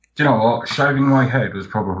Do you know what? Shaving my head was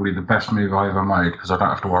probably the best move I ever made because I don't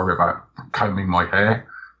have to worry about combing my hair,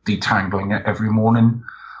 detangling it every morning,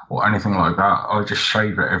 or anything like that. I just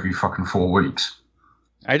shave it every fucking 4 weeks.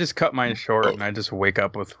 I just cut mine short and I just wake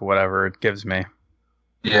up with whatever it gives me.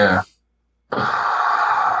 Yeah.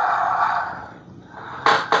 I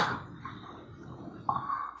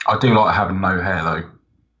do like having no hair though.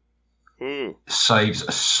 It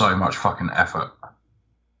saves so much fucking effort.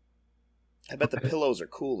 I bet the pillows are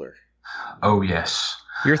cooler. Oh, yes.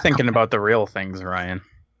 You're thinking about the real things, Ryan.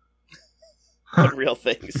 What real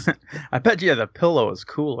things? I bet you the pillow is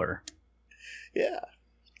cooler. Yeah.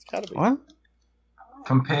 It's gotta be. What?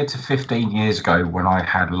 Compared to 15 years ago when I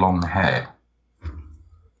had long hair,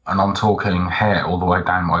 and I'm talking hair all the way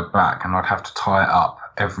down my back, and I'd have to tie it up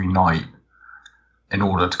every night in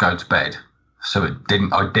order to go to bed. So I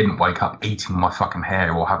didn't wake up eating my fucking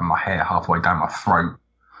hair or having my hair halfway down my throat.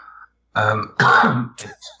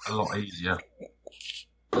 It's a lot easier.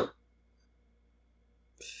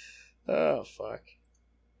 Oh, fuck.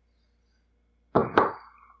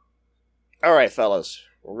 All right, fellas.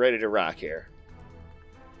 We're ready to rock here.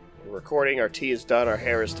 We're recording. Our tea is done. Our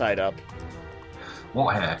hair is tied up.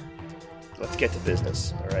 What hair? Let's get to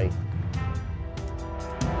business, all right?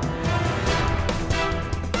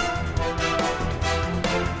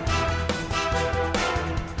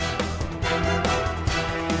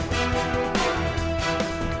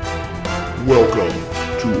 Welcome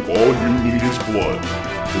to All You Need Is Blood,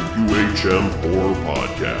 the UHM Horror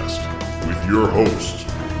Podcast, with your hosts,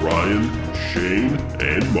 Ryan, Shane,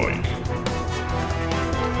 and Mike.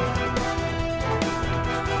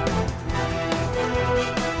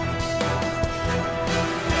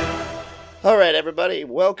 All right, everybody.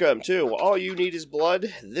 Welcome to All You Need Is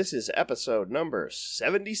Blood. This is episode number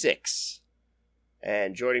 76.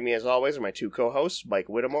 And joining me, as always, are my two co-hosts, Mike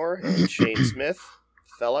Whittemore and Shane Smith.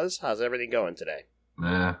 Fellas, how's everything going today?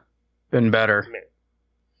 Yeah. Been better.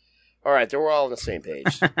 All right, then we're all on the same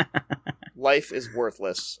page. Life is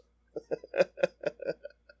worthless.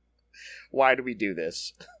 Why do we do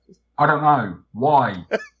this? I don't know. Why?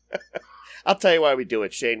 I'll tell you why we do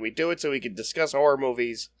it, Shane. We do it so we can discuss horror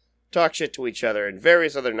movies, talk shit to each other, and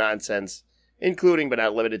various other nonsense, including but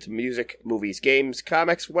not limited to music, movies, games,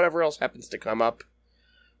 comics, whatever else happens to come up.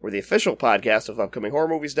 We're the official podcast of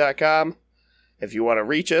UpcomingHorrorMovies.com. If you want to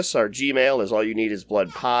reach us, our Gmail is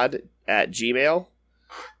allyouneedisbloodpod@gmail.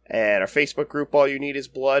 And our Facebook group, All You Need Is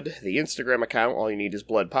Blood. The Instagram account, All You Need Is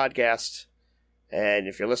Blood Podcast. And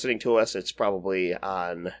if you're listening to us, it's probably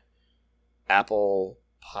on Apple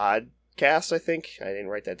Podcasts, I think. I didn't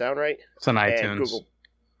write that down right. It's on iTunes. And Google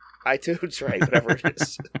iTunes, right, whatever it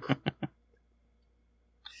is.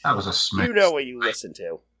 That was a smooth... You know what you listen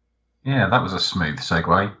to. Yeah, that was a smooth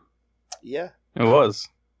segue. Yeah. It was.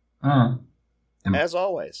 As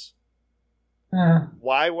always. Yeah.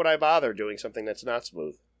 Why would I bother doing something that's not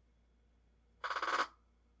smooth?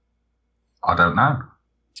 I don't know.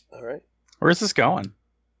 All right. Where's this going?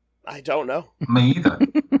 I don't know. Me either.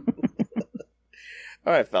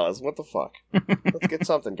 All right, fellas, what the fuck? Let's get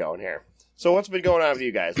something going here. So what's been going on with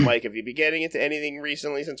you guys? Mike, have you been getting into anything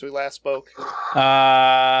recently since we last spoke? No,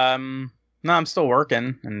 I'm still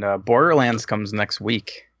working, and Borderlands comes next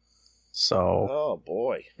week. So, oh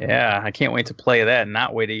boy, yeah, I can't wait to play that and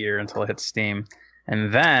not wait a year until it hits Steam.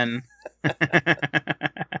 And then,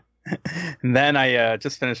 I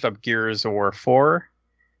just finished up Gears of War 4.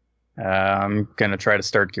 I'm gonna try to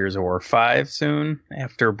start Gears of War 5 soon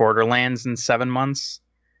after Borderlands in 7 months.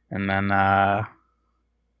 And then,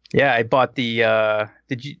 yeah, I bought the.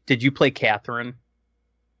 Did you play Catherine,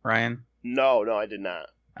 Ryan? No, I did not.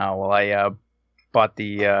 Oh well, I bought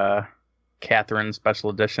the. Catherine Special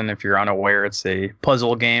Edition. If you're unaware, it's a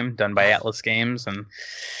puzzle game done by Atlas Games, and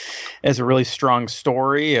it's a really strong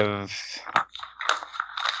story of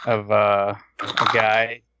a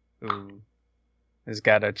guy who has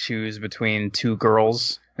got to choose between two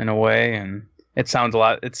girls in a way, and it's a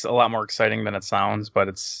lot more exciting than it sounds, but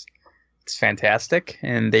it's fantastic,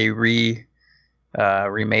 and they remade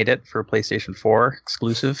it for PlayStation 4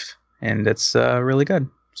 exclusive, and it's really good.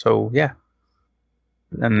 So yeah.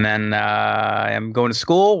 And then I'm going to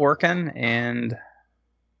school, working, and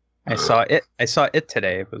I saw it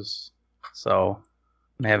today. It was so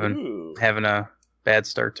I'm having a bad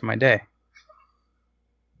start to my day.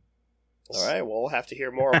 All right, well, we'll have to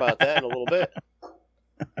hear more about that in a little bit.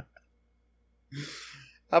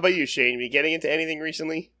 How about you, Shane? Have you getting into anything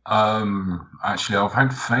recently? Actually, I've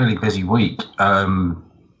had a fairly busy week.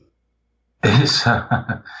 It's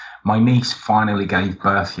my niece finally gave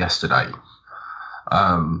birth yesterday.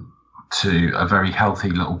 To a very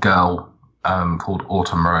healthy little girl. called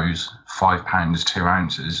Autumn Rose, £5, 2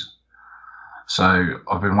 ounces. So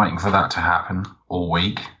I've been waiting for that to happen all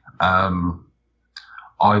week.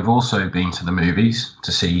 I've also been to the movies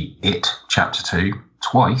to see It Chapter 2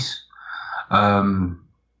 twice.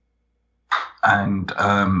 And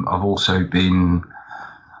I've also been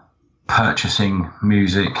purchasing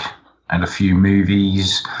music and a few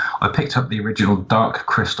movies. I picked up the original Dark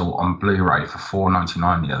Crystal on Blu-ray for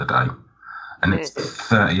 $4.99 the other day, and it's the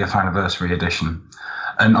 30th anniversary edition.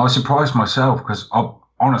 And I surprised myself because I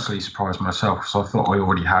honestly surprised myself because I thought I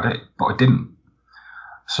already had it, but I didn't.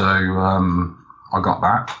 So I got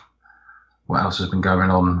that. What else has been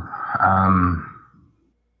going on?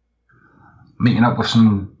 Meeting up with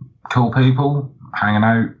some cool people, hanging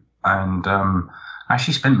out, and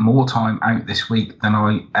actually spent more time out this week than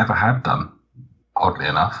I ever had done, oddly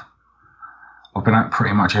enough. I've been out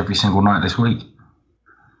pretty much every single night this week.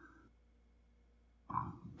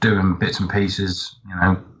 Doing bits and pieces, you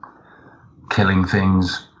know, killing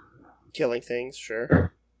things. Killing things,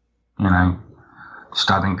 sure. You know,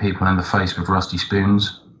 stabbing people in the face with rusty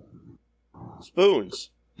spoons.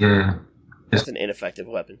 Spoons? Yeah. That's an ineffective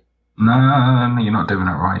weapon. No, you're not doing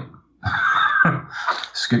it right.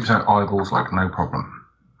 Scoops out eyeballs like no problem.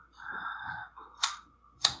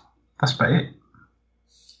 That's about it.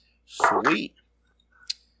 Sweet.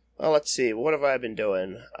 Well, let's see. What have I been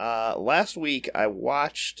doing? Last week, I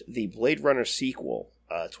watched the Blade Runner sequel,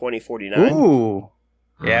 2049. Ooh.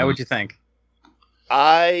 Yeah, what'd you think?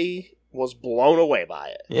 I was blown away by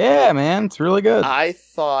it. Yeah, man. It's really good. I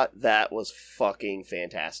thought that was fucking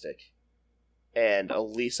fantastic. And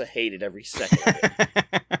Elisa hated every second of it.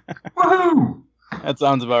 Woohoo! That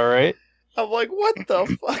sounds about right. I'm like, what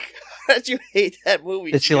the fuck? How did you hate that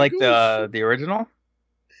movie? Did she like the original?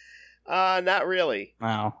 Not really.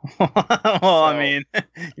 No. Well, I mean,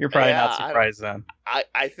 you're probably not surprised then.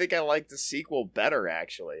 I think I liked the sequel better,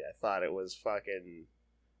 actually. I thought it was fucking...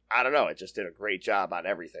 I don't know, it just did a great job on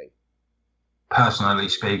everything. Personally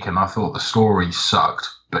speaking, I thought the story sucked,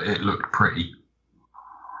 but it looked pretty.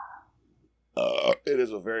 It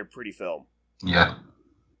is a very pretty film. Yeah.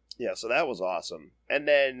 Yeah, so that was awesome. And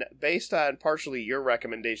then, based on partially your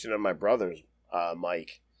recommendation and my brother's,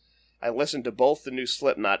 Mike, I listened to both the new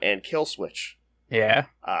Slipknot and Killswitch. Yeah.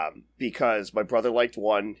 Because my brother liked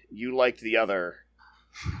one, you liked the other,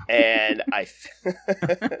 and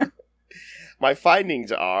my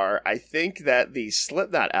findings are, I think that the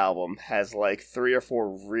Slipknot album has like 3 or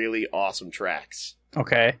 4 really awesome tracks.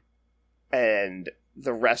 Okay. And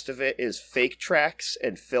the rest of it is fake tracks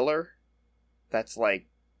and filler. That's like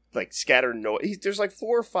scattered noise. There's like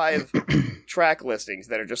 4 or 5 track listings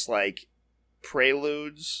that are just like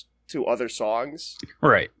preludes to other songs.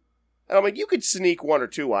 Right. And I'm like, you could sneak 1 or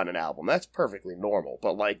 2 on an album. That's perfectly normal.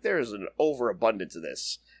 But like, there's an overabundance of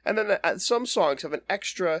this. And then some songs have an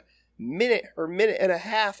extra minute or minute and a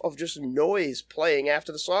half of just noise playing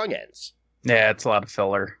after the song ends. Yeah, it's a lot of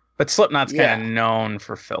filler. But Slipknot's kind of known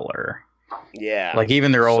for filler. Yeah. Like,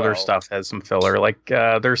 even their older stuff has some filler. Like,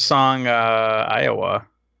 their song, Iowa,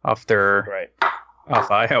 off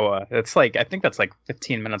Iowa. It's like, I think that's like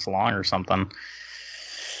 15 minutes long or something.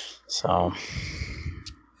 So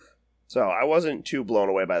I wasn't too blown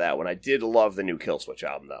away by that one. I did love the new Killswitch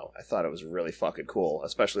album, though. I thought it was really fucking cool,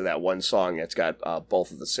 especially that one song that's got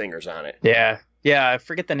both of the singers on it. Yeah, I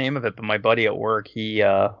forget the name of it, but my buddy at work, he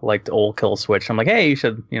liked old Killswitch. I'm like, hey, you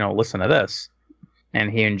should, listen to this. And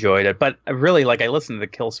he enjoyed it. But really, like, I listened to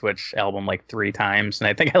the Killswitch album like 3 times, and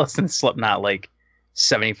I think I listened to Slipknot like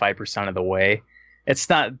 75% of the way. It's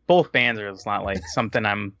not, both bands are not like something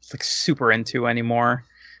I'm like super into anymore.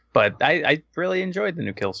 But I really enjoyed the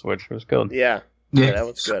new Killswitch. It was good. Yeah, that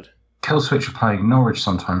was good. Killswitch are playing Norwich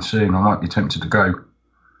sometime soon. I might be tempted to go.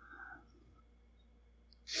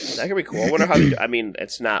 That could be cool. I wonder how I mean,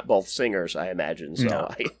 it's not both singers, I imagine. So No.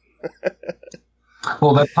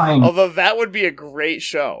 Well, they're playing... Although that would be a great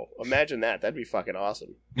show. Imagine that. That'd be fucking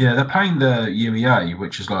awesome. Yeah, they're playing the UEA,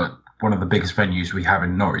 which is like one of the biggest venues we have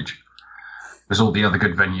in Norwich. Because all the other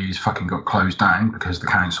good venues fucking got closed down because the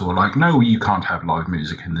council were like, no, you can't have live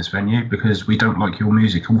music in this venue because we don't like your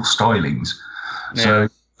musical stylings. Yeah. So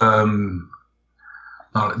the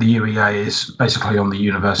UEA is basically on the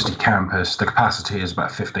university campus. The capacity is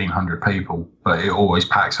about 1,500 people, but it always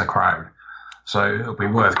packs a crowd. So it'll be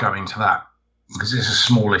worth going to that because it's a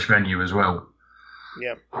smallish venue as well.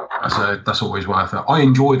 Yeah. So that's always worth it. I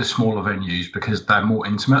enjoy the smaller venues because they're more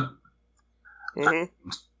intimate.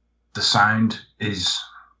 Mm-hmm. The sound is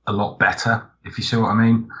a lot better, if you see what I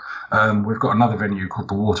mean. We've got another venue called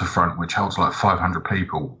the Waterfront, which holds like 500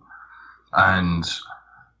 people. And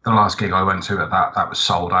the last gig I went to at that was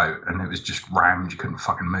sold out, and it was just rammed. You couldn't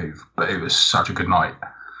fucking move, but it was such a good night.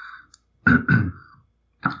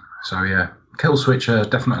 So yeah, Killswitch are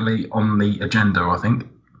definitely on the agenda, I think.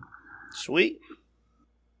 Sweet.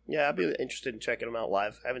 Yeah, I'd be interested in checking them out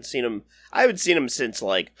live. I haven't seen them since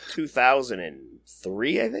like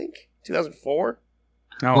 2003, I think 2004.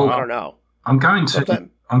 Oh, I don't know. I'm going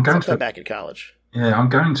to back in college. Yeah, I'm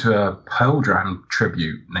going to a Pearl Jam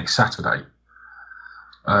tribute next Saturday.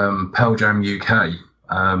 Pearl Jam UK,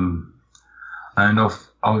 and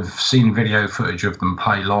I've seen video footage of them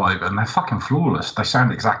play live, and they're fucking flawless. They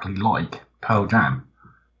sound exactly like Pearl Jam.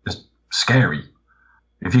 Just scary.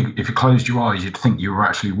 If you closed your eyes, you'd think you were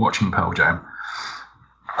actually watching Pearl Jam.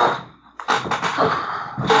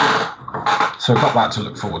 So I've got that to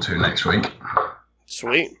look forward to next week.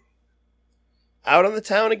 Sweet. Out on the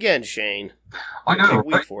town again, Shane. I know,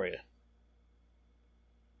 Big week for you.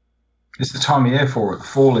 It's the time of year for it. The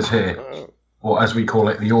fall is here, or as we call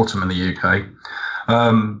it, the autumn in the UK.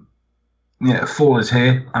 Fall is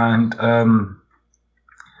here, and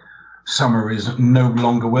summer is no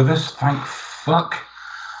longer with us. Thank fuck.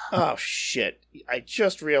 Oh shit! I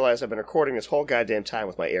just realized I've been recording this whole goddamn time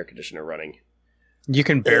with my air conditioner running. You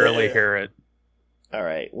can barely hear it. All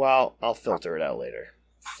right. Well, I'll filter it out later.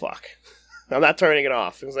 Fuck. I'm not turning it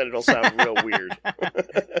off because then it'll sound real weird.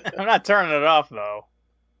 I'm not turning it off though.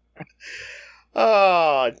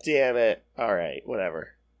 Oh, damn it. All right, whatever.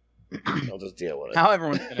 I'll just deal with it. Now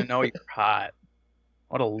everyone's going to know you're hot.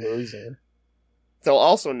 What a loser. They'll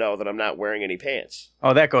also know that I'm not wearing any pants.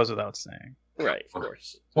 Oh, that goes without saying. Right, of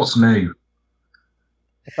course. What's new?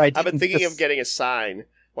 I've been thinking of getting a sign.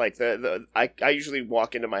 Like, I usually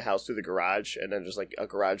walk into my house through the garage, and then just like a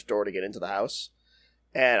garage door to get into the house.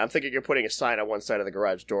 And I'm thinking you're putting a sign on one side of the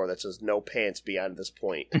garage door that says "No pants beyond this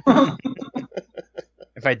point."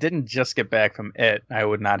 If I didn't just get back from it, I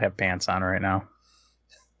would not have pants on right now.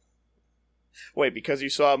 Wait, because you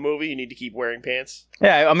saw a movie, you need to keep wearing pants?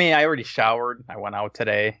 Yeah, I mean, I already showered. I went out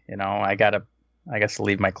today. You know, I guess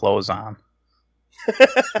leave my clothes on.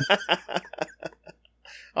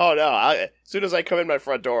 Oh no! As soon as I come in my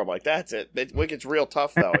front door, I'm like, "That's it." What gets real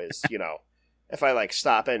tough though is, if I like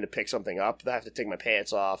stop in to pick something up, I have to take my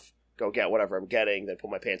pants off, go get whatever I'm getting, then put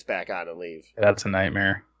my pants back on and leave. That's a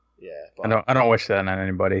nightmare. Yeah, but... I don't wish that on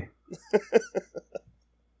anybody.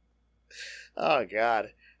 Oh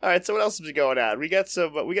God! All right, so what else is going on? We got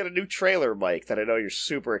a new trailer, Mike, that I know you're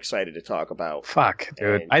super excited to talk about. Fuck,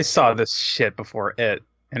 dude! I saw this shit before it,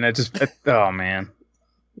 and oh man.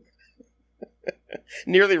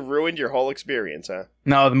 Nearly ruined your whole experience, huh?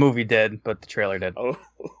 No, the movie did, but the trailer did. Oh.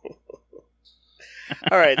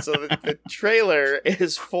 All right, so the trailer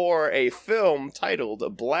is for a film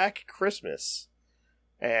titled Black Christmas.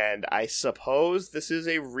 And I suppose this is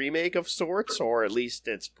a remake of sorts, or at least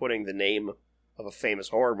it's putting the name of a famous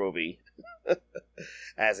horror movie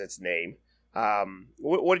as its name.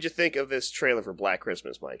 What did you think of this trailer for Black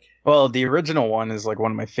Christmas, Mike? Well, the original one is like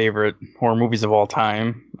one of my favorite horror movies of all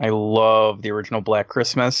time. I love the original Black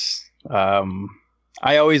Christmas.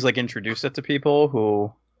 I always like introduce it to people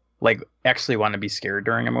who like actually want to be scared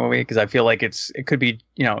during a movie, because I feel like it could be,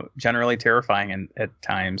 generally terrifying at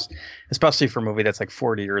times, especially for a movie that's like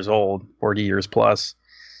 40 years old, 40 years plus.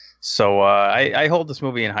 So I hold this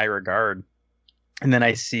movie in high regard. And then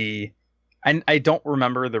I don't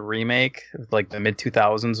remember the remake, like the mid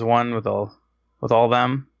 2000s one with all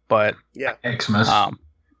them, but yeah, Xmas.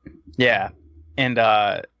 Yeah, and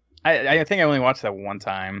I think I only watched that one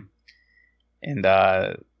time, and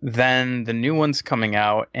then the new one's coming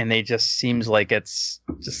out, and they just seems like it's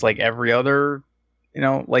just like every other,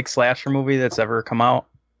 like slasher movie that's ever come out,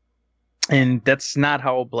 and that's not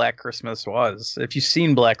how Black Christmas was. If you've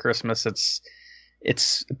seen Black Christmas,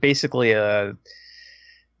 it's basically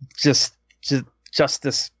just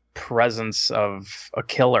this presence of a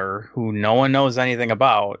killer who no one knows anything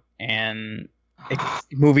about, and the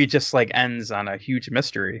movie just like ends on a huge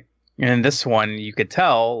mystery. And in this one, you could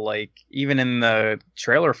tell, like, even in the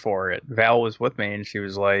trailer for it, Val was with me and she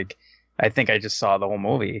was like, I think I just saw the whole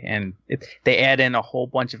movie. And they add in a whole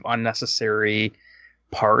bunch of unnecessary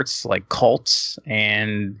parts, like cults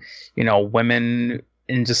and, women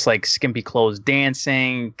in just like skimpy clothes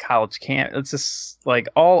dancing, college camp. It's just like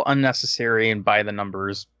all unnecessary and by the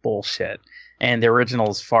numbers bullshit. And the original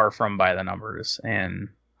is far from by the numbers. And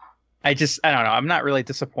I don't know. I'm not really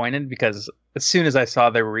disappointed, because as soon as I saw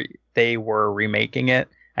they were remaking it,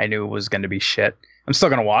 I knew it was going to be shit. I'm still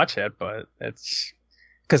going to watch it, but it's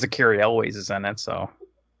because of Carrie Elways is in it. So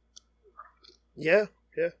yeah.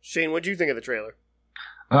 Shane, what do you think of the trailer?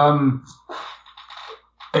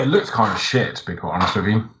 It looks kind of shit, to be quite honest with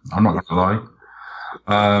you. I'm not going to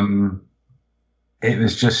It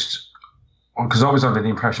was just because I was under the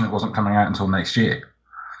impression it wasn't coming out until next year.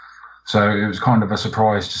 So it was kind of a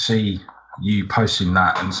surprise to see you posting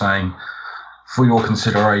that and saying, for your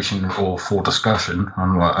consideration or for discussion.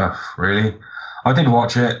 I'm like, oh, really? I did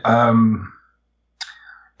watch it.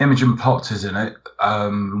 Imogen Potts is in it.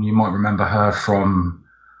 You might remember her from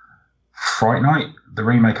Fright Night, the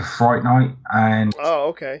remake of Fright Night, and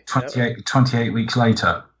 28 weeks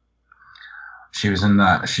later, she was in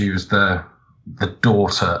that. She was the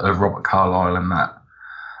daughter of Robert Carlyle in that.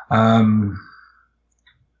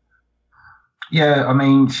 Yeah, I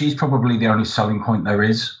mean, she's probably the only selling point there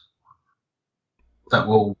is that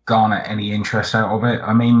will garner any interest out of it.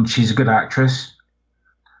 I mean, she's a good actress,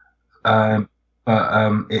 but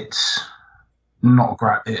it's not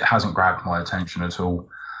it hasn't grabbed my attention at all.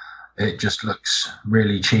 It just looks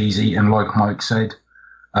really cheesy, and like Mike said,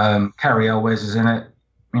 Cary Elwes is in it.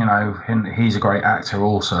 You know, he's a great actor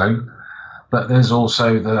also, but there's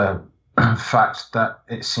also the fact that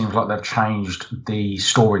it seems like they've changed the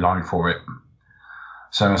storyline for it.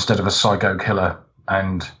 So instead of a psycho killer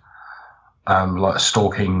and like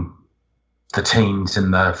stalking the teens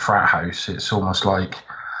in the frat house, it's almost like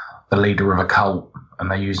the leader of a cult, and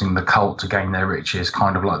they're using the cult to gain their riches,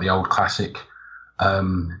 kind of like the old classic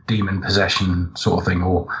demon possession sort of thing,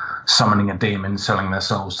 or summoning a demon, selling their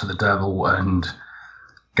souls to the devil, and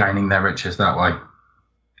gaining their riches that way.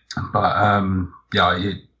 But yeah,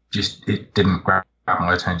 it didn't grab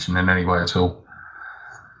my attention in any way at all.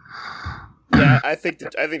 Yeah, I think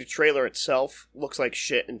the trailer itself looks like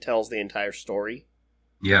shit and tells the entire story.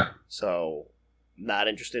 Yeah. So, not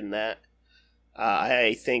interested in that.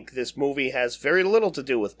 I think this movie has very little to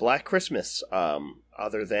do with Black Christmas,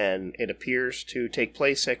 other than it appears to take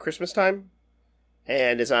place at Christmas time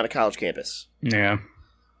and is on a college campus. Yeah.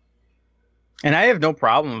 And I have no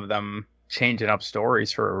problem with them changing up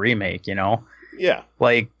stories for a remake, you know? Yeah.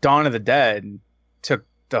 Like, Dawn of the Dead took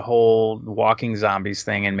the whole walking zombies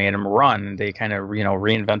thing and made them run. They kind of, you know,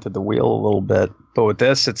 reinvented the wheel a little bit. But with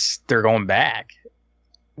this, they're going back.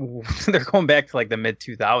 They're going back to like the mid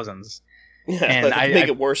 2000s. Yeah, and make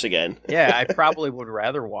it worse again. Yeah, I probably would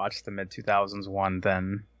rather watch the mid 2000s one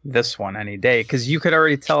than this one any day, because you could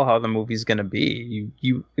already tell how the movie's going to be.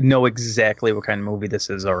 You know exactly what kind of movie this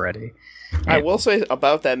is already. I will say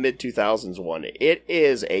about that mid 2000s one, it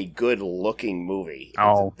is a good looking movie.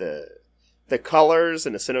 Oh. The colors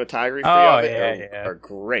and the cinematography of it are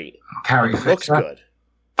great. Carrie Fisher. Looks good.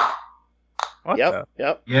 What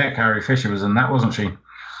Yep. Yeah, Carrie Fisher was in that, wasn't she?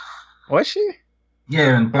 Was she?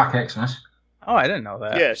 Yeah, in Black Xmas. Oh, I didn't know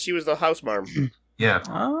that. Yeah, she was the house mom. Yeah.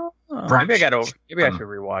 Oh, maybe I should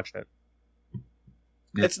rewatch it.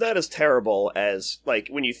 Yeah. It's not as terrible as, like,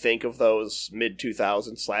 when you think of those mid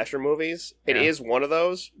 2000s slasher movies. It is one of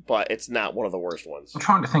those, but it's not one of the worst ones. I'm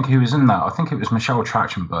trying to think who was in that. I think it was Michelle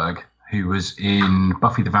Trachtenberg, who was in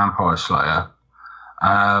Buffy the Vampire Slayer,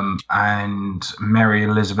 and Mary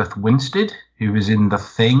Elizabeth Winstead, who was in The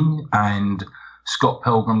Thing, and Scott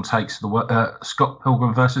Pilgrim Scott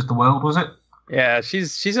Pilgrim versus the World, was it? Yeah,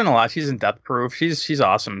 she's in a lot. She's in Death Proof. She's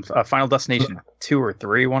awesome. Final Destination 2 or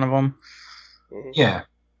 3, one of them. Yeah.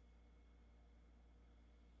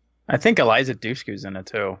 I think Eliza Dushku's in it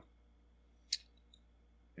too.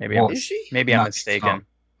 Maybe is she? Maybe I'm mistaken.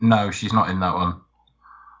 No, she's not in that one.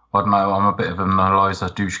 I don't know. I'm a bit of an Eliza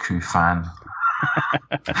Dushku fan.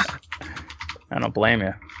 I don't blame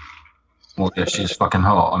you. Well, yeah, she's fucking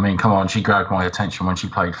hot. I mean, come on, she grabbed my attention when she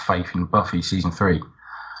played Faith in Buffy season 3.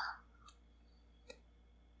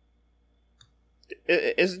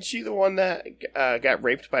 Isn't she the one that got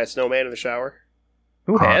raped by a snowman in the shower?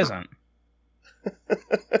 Who hasn't?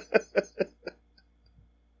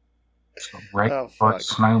 Raped by a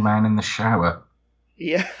snowman in the shower.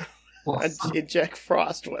 Yeah. Jack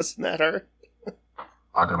Frost, wasn't that her?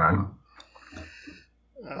 I don't know.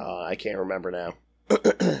 Oh, I can't remember now.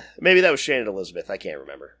 Maybe that was Shannon Elizabeth. I can't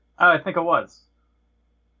remember. Oh, I think it was.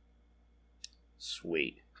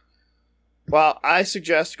 Sweet. Well, I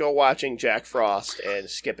suggest go watching Jack Frost and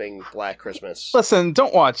skipping Black Christmas. Listen,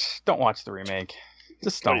 don't watch the remake.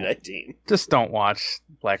 Just don't. 2019. Just don't watch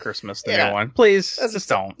Black Christmas, the new one. Please, just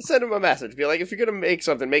don't. Send him a message. Be like, if you're going to make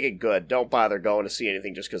something, make it good. Don't bother going to see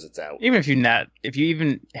anything just because it's out. Even if you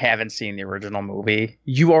even haven't seen the original movie,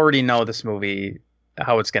 you already know this movie,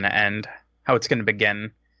 how it's going to end, how it's going to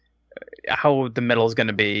begin, how the middle is going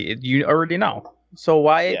to be. You already know. So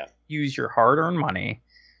why use your hard-earned money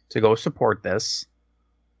to go support this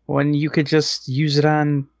when you could just use it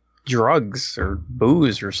on drugs or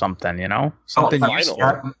booze or something, you know? Something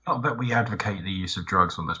not that we advocate the use of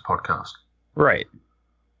drugs on this podcast. Right.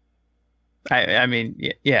 I mean,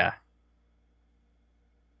 yeah.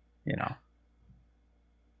 you know.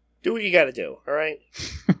 Do what you got to do. All right.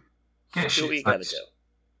 Get Do shit what you got to faced. do.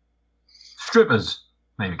 Strippers.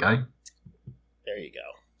 There you go. There you go.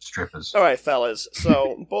 Strippers. All right, fellas.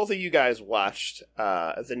 So both of you guys watched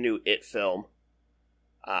the new It film.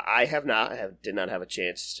 I have not. Did not have a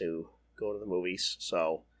chance to go to the movies,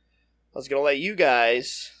 so I was gonna let you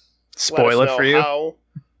guys Spoil let us it for know you. how-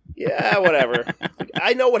 Yeah, whatever.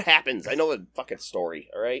 I know what happens. I know the fucking story.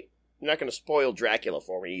 All right. You're not gonna spoil Dracula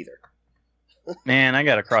for me either. Man, I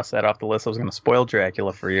gotta cross that off the list. I was gonna spoil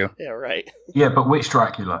Dracula for you. Yeah, right. Yeah, but which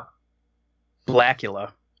Dracula?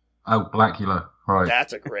 Blackula. Oh, Blackula. Right.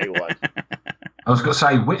 That's a great one. I was going to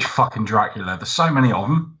say, which fucking Dracula? There's so many of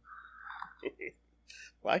them.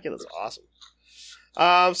 Dracula's awesome.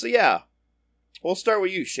 So yeah, we'll start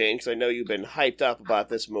with you, Shane, because I know you've been hyped up about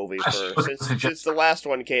this movie since the last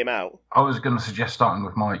one came out. I was going to suggest starting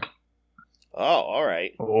with Mike. Oh, all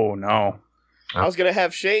right. Oh no. I was gonna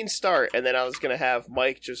have Shane start, and then I was gonna have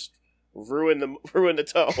Mike just ruin the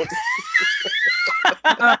tone.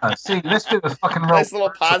 See, let's do a fucking roll. Nice little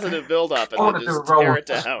positive build up, I and want then to do a just roll. tear it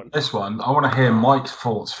down. This one, I want to hear Mike's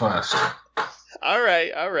thoughts first. All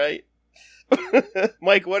right.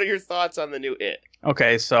 Mike, what are your thoughts on the new It?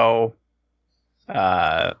 Okay, so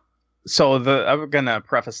I'm gonna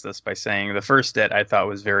preface this by saying the first It I thought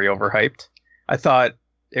was very overhyped. I thought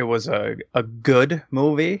it was a good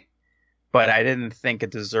movie, but I didn't think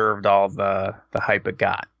it deserved all the hype it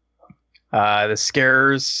got. The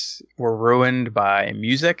scares were ruined by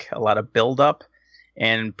music, a lot of build-up,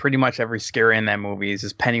 and pretty much every scare in that movie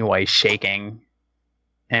is Pennywise shaking,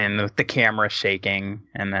 and the camera shaking,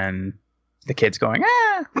 and then the kids going,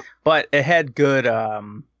 ah! But it had good, it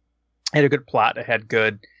had a good plot, it had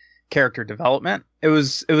good character development. It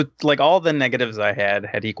was like all the negatives I had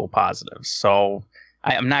equal positives, so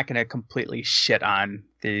I'm not going to completely shit on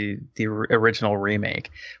the original remake,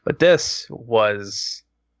 but this was,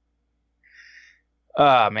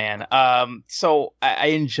 man. So I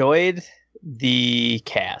enjoyed the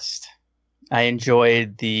cast. I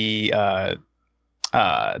enjoyed the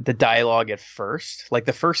dialogue at first. Like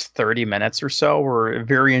the first 30 minutes or so were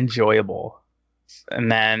very enjoyable,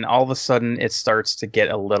 and then all of a sudden it starts to get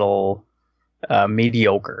a little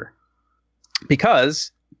mediocre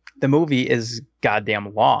because the movie is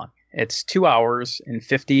goddamn long. It's 2 hours and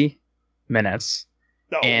 50 minutes.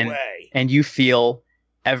 No way. And you feel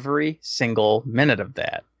every single minute of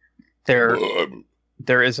that. There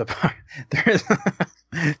is a part,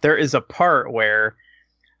 there is a part where,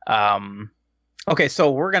 okay,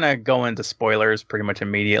 so we're gonna go into spoilers pretty much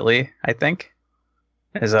immediately. I think.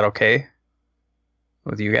 Is that okay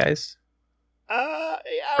with you guys? Yeah.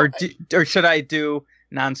 Or should I do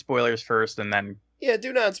non-spoilers first and then? Yeah,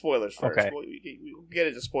 do non-spoilers first. Okay. We'll get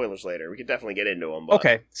into spoilers later. We can definitely get into them. But...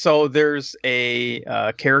 Okay, so there's a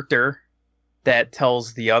character that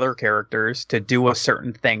tells the other characters to do a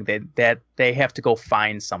certain thing. That they have to go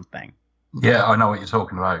find something. Yeah, I know what you're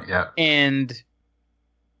talking about, yeah. And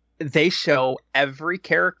they show every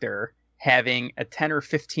character having a 10 or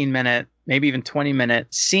 15 minute, maybe even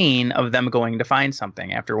 20-minute scene of them going to find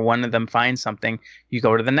something. After one of them finds something, you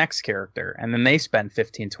go to the next character, and then they spend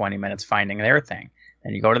 15, 20 minutes finding their thing.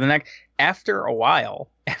 Then you go to the next. After a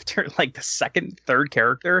while, after like the second, third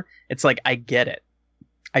character, it's like, I get it.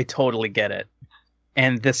 I totally get it.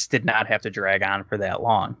 And this did not have to drag on for that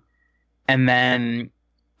long. And then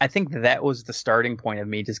I think that was the starting point of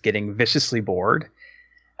me just getting viciously bored.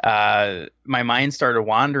 My mind started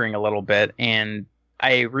wandering a little bit, and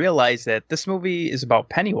I realized that this movie is about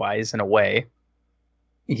Pennywise in a way.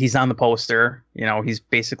 He's on the poster, you know, he's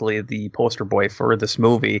basically the poster boy for this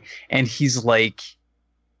movie, and he's like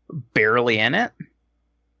barely in it.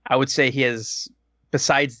 I would say he has,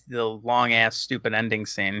 besides the long ass stupid ending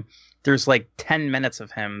scene, there's like 10 minutes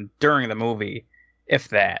of him during the movie, if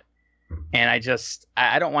that. And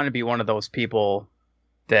I don't want to be one of those people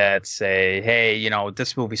that say, hey, you know,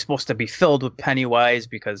 this movie's supposed to be filled with Pennywise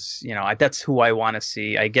because, you know, that's who I want to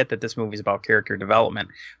see. I get that this movie's about character development,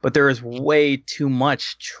 but there is way too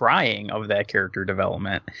much trying of that character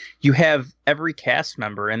development. You have every cast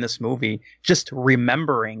member in this movie just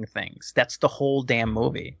remembering things. That's the whole damn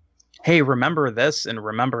movie. Hey, remember this and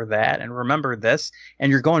remember that and remember this. And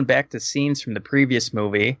you're going back to scenes from the previous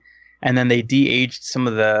movie, and then they de-aged some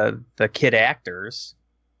of the kid actors.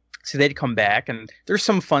 So they'd come back, and there's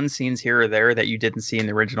some fun scenes here or there that you didn't see in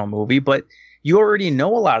the original movie, but you already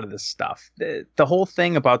know a lot of this stuff. The whole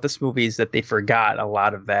thing about this movie is that they forgot a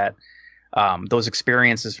lot of that, those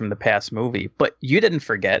experiences from the past movie, but you didn't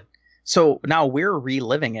forget. So now we're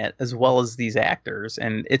reliving it as well as these actors,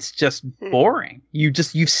 and it's just boring. You've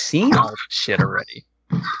seen all this shit already.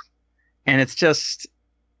 And it's just,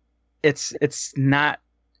 it's not,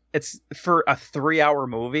 it's for a 3-hour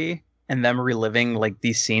movie and them reliving like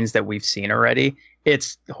these scenes that we've seen already.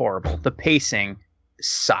 It's horrible. The pacing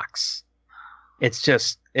sucks. It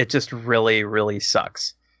just really, really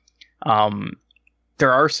sucks.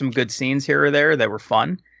 There are some good scenes here or there that were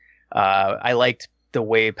fun. I liked the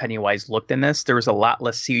way Pennywise looked in this. There was a lot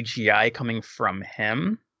less CGI coming from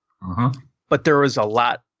him, but there's a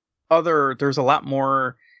lot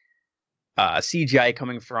more CGI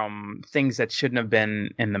coming from things that shouldn't have been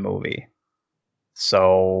in the movie.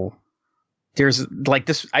 So there's like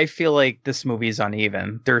this. I feel like this movie is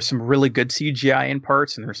uneven. There's some really good CGI in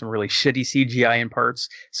parts, and there's some really shitty CGI in parts.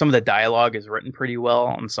 Some of the dialogue is written pretty well,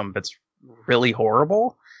 and some of it's really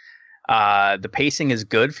horrible. The pacing is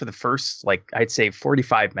good for the first, like, I'd say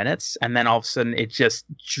 45 minutes, and then all of a sudden it just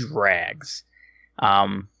drags.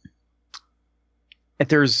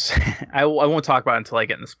 There's, I won't talk about it until I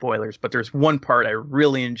get in the spoilers, but there's one part I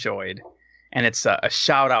really enjoyed, and it's a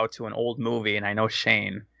shout out to an old movie, and I know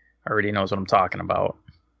Shane already knows what I'm talking about.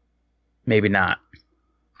 Maybe not.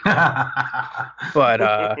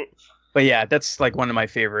 But yeah, that's like one of my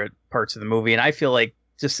favorite parts of the movie, and I feel like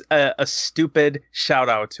just a stupid shout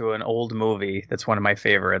out to an old movie that's one of my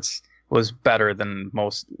favorites was better than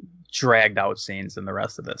most dragged out scenes in the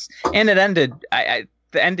rest of this. And it ended, the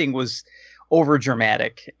ending was over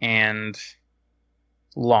dramatic and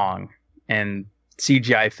long and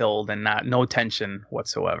CGI filled and no tension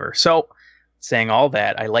whatsoever. So saying all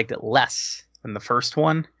that, I liked it less than the first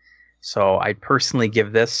one. So I'd personally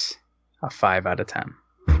give this a 5 out of 10.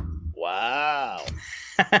 Wow.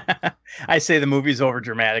 I say the movie's over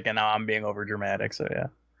dramatic, and now I'm being over dramatic. So yeah,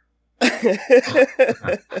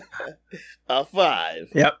 a 5.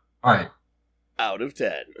 Yep. All right. Out of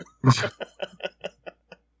 10.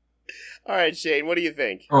 All right, Shane, what do you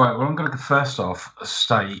think? All right. Well, I'm going to first off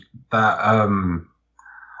state that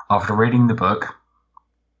after reading the book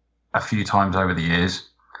a few times over the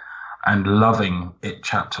years and loving it,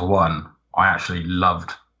 Chapter 1, I actually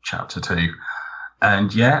loved Chapter 2.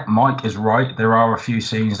 And yeah, Mike is right. There are a few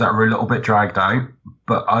scenes that were a little bit dragged out,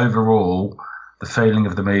 but overall, the feeling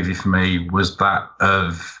of the movie for me was that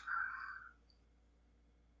of,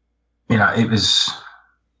 I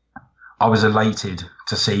was elated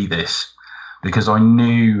to see this because I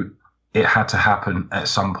knew it had to happen at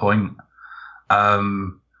some point.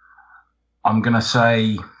 I'm going to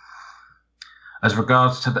say, as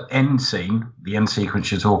regards to the end scene, the end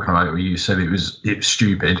sequence you're talking about, where you said it was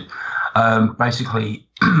stupid. Basically,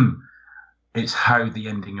 it's how the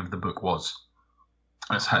ending of the book was.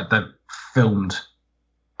 It's how they filmed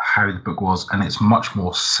how the book was, and it's much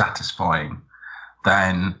more satisfying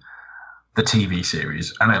than the TV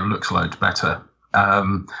series, and it looks loads better.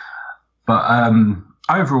 But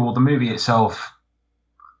overall, the movie itself,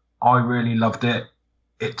 I really loved it.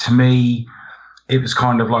 To me, it was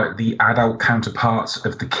kind of like the adult counterparts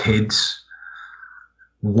of the kids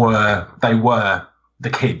were the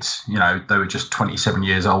kids, they were just 27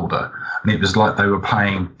 years older, and it was like they were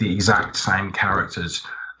playing the exact same characters.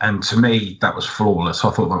 And to me, that was flawless. I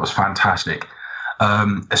thought that was fantastic.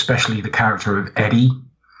 Especially the character of Eddie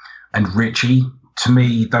and Richie. To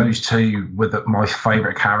me, those two were my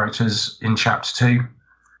favourite characters in Chapter 2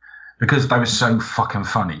 because they were so fucking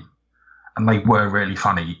funny. And they were really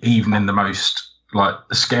funny. Even in the most, the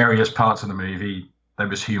scariest parts of the movie, there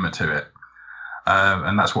was humour to it.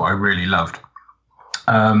 And that's what I really loved.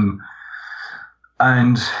 And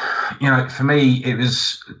for me, it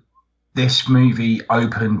was, this movie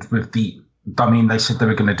opened with they said they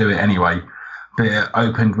were going to do it anyway, but it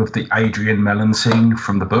opened with the Adrian Mellon scene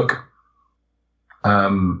from the book.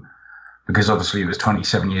 Because obviously it was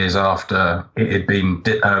 27 years after it had been,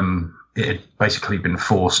 it had basically been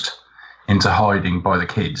forced into hiding by the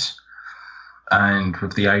kids. And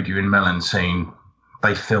with the Adrian Mellon scene,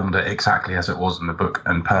 they filmed it exactly as it was in the book.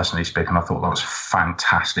 And personally speaking, I thought that was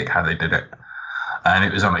fantastic how they did it. And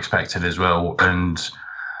it was unexpected as well. And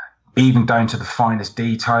even down to the finest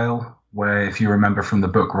detail, where if you remember from the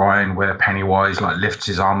book, Ryan, where Pennywise lifts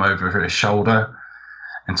his arm over his shoulder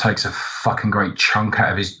and takes a fucking great chunk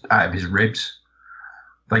out of his ribs.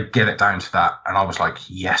 They get it down to that. And I was like,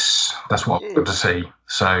 yes, that's what I wanted to see.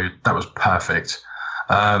 So that was perfect.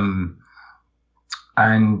 And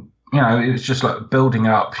it was just building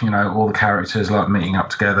up, all the characters meeting up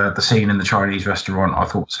together. The scene in the Chinese restaurant I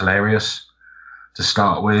thought was hilarious to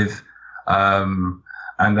start with. And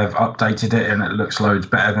they've updated it and it looks loads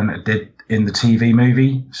better than it did in the TV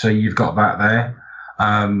movie. So you've got that there.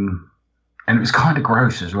 And it was kind of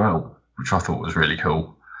gross as well, which I thought was really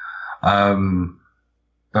cool.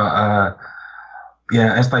 But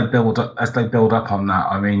yeah, as they build up on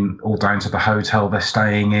that, I mean, all down to the hotel they're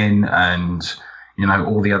staying in, and you know,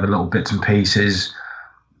 all the other little bits and pieces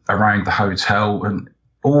around the hotel, and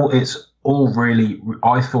it's all really.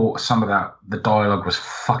 I thought some of that, the dialogue was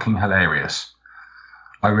fucking hilarious.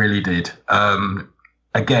 I really did.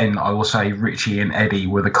 Again, I will say Richie and Eddie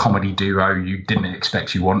were the comedy duo you didn't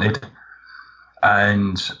expect you wanted,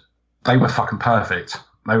 and they were fucking perfect.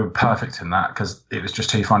 They were perfect in that because it was just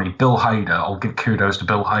too funny. Bill Hader, I'll give kudos to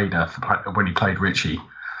Bill Hader when he played Richie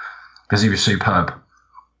because he was superb.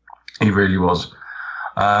 He really was.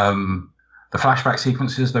 The flashback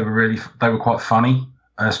sequences, they were quite funny,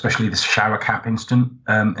 especially the shower cap incident,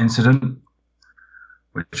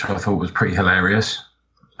 which I thought was pretty hilarious.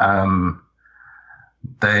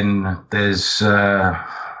 Then there's the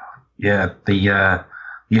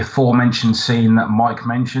aforementioned scene that Mike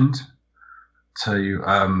mentioned to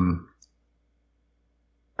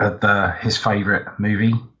his favourite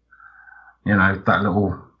movie. You know, that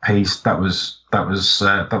little piece that was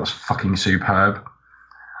fucking superb.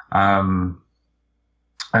 And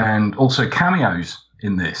also cameos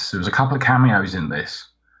in this. There was a couple of cameos in this,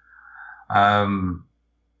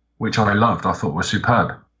 which I loved. I thought were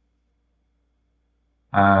superb.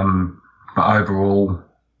 But overall,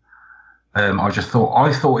 I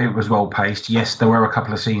thought it was well paced. Yes, there were a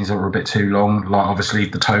couple of scenes that were a bit too long, like obviously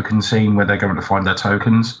the token scene where they're going to find their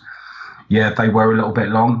tokens. Yeah, they were a little bit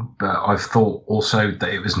long, but I thought also that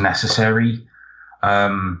it was necessary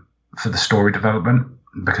for the story development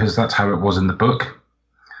because that's how it was in the book.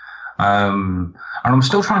 And I'm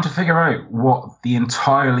still trying to figure out what the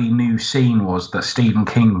entirely new scene was that Stephen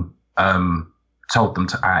King told them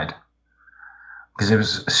to add.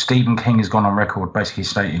 Because Stephen King has gone on record basically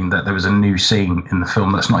stating that there was a new scene in the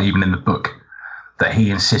film that's not even in the book that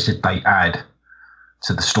he insisted they add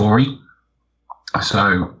to the story.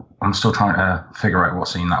 So I'm still trying to figure out what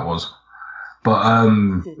scene that was. But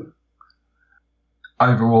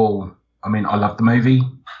overall, I mean, I loved the movie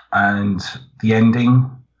and the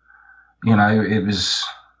ending. You know, it was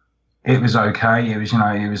okay. It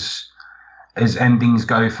was as endings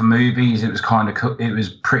go for movies. It was kind of cool. It was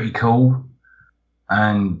pretty cool.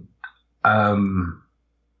 And I'm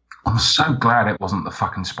so glad it wasn't the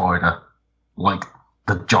fucking spider, like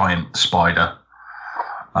the giant spider.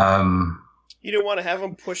 You don't want to have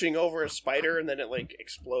him pushing over a spider and then it like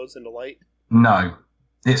explodes into light? No,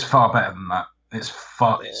 it's far better than that.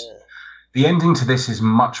 The ending to this is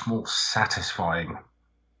much more satisfying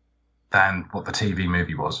than what the TV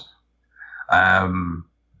movie was. And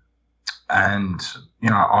you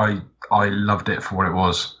know, I loved it for what it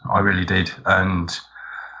was. I really did. And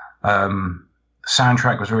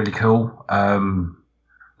soundtrack was really cool.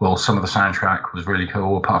 Well, some of the soundtrack was really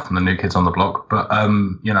cool, apart from the New Kids on the Block. But,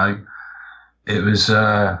 you know, it was...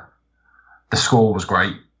 the score was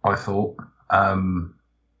great, I thought.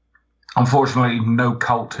 Unfortunately, no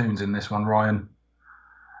cult tunes in this one, Ryan.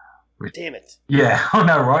 Damn it. Yeah, I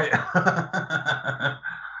know, right?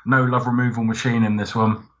 No Love Removal Machine in this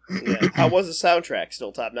one. Yeah. How was the soundtrack?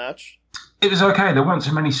 Still top notch? It was okay. There weren't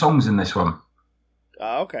so many songs in this one.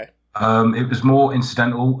 Okay. It was more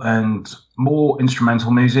incidental and more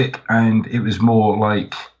instrumental music, and it was more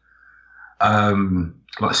like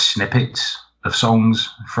snippets of songs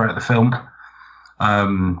throughout the film. I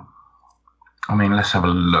mean, let's have a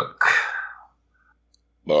look.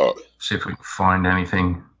 See if we can find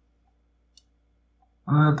anything.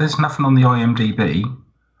 There's nothing on the IMDb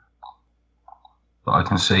that I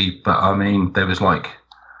can see, but I mean, there was like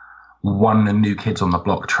one New Kids on the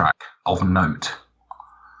Block track of note,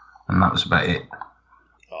 and that was about it.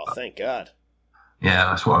 Oh, thank God. Yeah,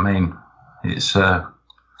 that's what I mean. It's could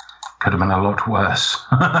have been a lot worse.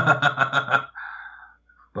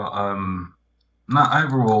 But no,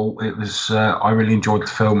 overall, it was. I really enjoyed the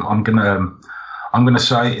film. I'm gonna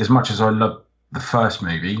say, as much as I loved the first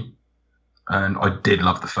movie, and I did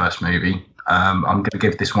love the first movie, I'm going to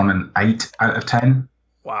give this one an 8 out of 10.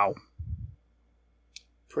 Wow.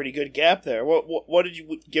 Pretty good gap there. What did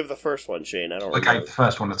you give the first one, Shane? I don't remember. I gave the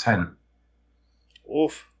first one a 10.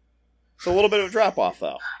 Oof. It's a little bit of a drop off,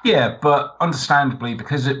 though. Yeah, but understandably,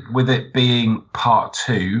 because with it being part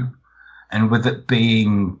 2, and with it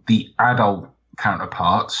being the adult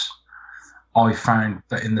counterparts, I found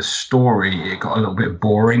that in the story it got a little bit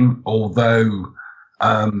boring, although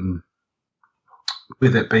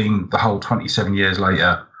with it being the whole 27 years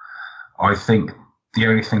later, I think the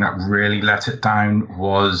only thing that really let it down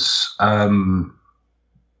was what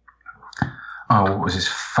was his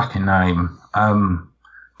fucking name?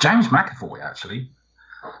 James McAvoy, actually.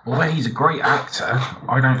 Although he's a great actor,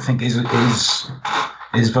 I don't think his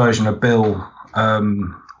version of Bill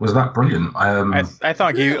was that brilliant. I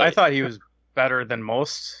thought Really? I thought he was better than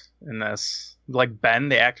most in this. Like Ben,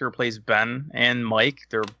 the actor who plays Ben, and Mike,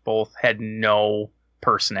 they're both had no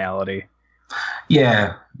personality.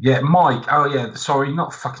 Yeah, Mike. Oh yeah, sorry,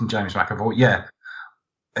 not fucking James McAvoy. Yeah,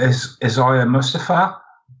 Isaiah Mustafa,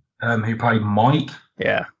 who played Mike.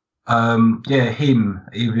 Yeah. Him.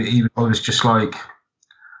 I was just like,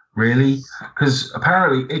 really? Because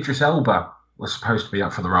apparently Idris Elba was supposed to be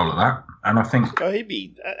up for the role of that, and I think Oh,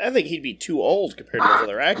 I think he'd be too old compared to those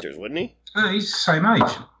other actors, wouldn't he? he's the same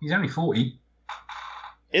age. He's only 40.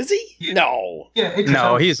 Is he? Yeah. No. Yeah, Idris No,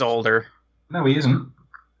 Elba. he's older. No, he isn't.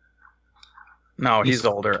 No, he's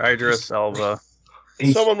older. Idris Elba.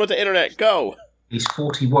 He's, Someone with the internet, go. he's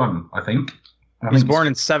 41, I think. He's born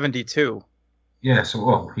in 72. Yeah, so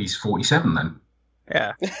well, he's 47 then.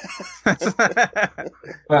 Yeah.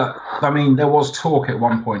 But I mean, there was talk at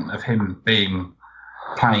one point of him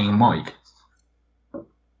playing Mike.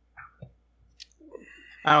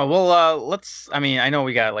 Oh, well, let's. I mean, I know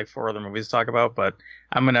we got like 4 other movies to talk about, but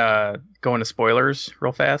I'm gonna go into spoilers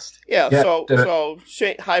real fast. Yeah, Yeah, so did it.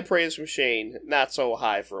 Shane, high praise from Shane, not so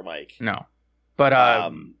high for Mike. No, but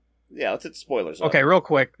Yeah, let's hit spoilers. okay, real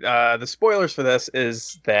quick. The spoilers for this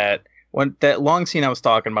is that when that long scene I was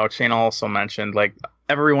talking about, Shane also mentioned like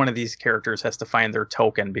every one of these characters has to find their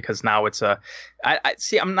token because now it's a. I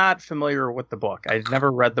see. I'm not familiar with the book. I've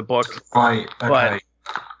never read the book. Right. Okay.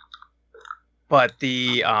 But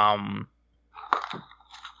the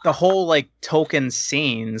whole like token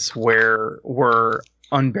scenes were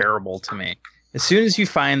unbearable to me. As soon as you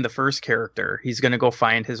find the first character, he's gonna go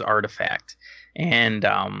find his artifact, and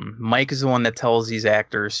Mike is the one that tells these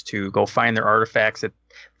actors to go find their artifacts that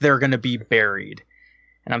they're gonna be buried.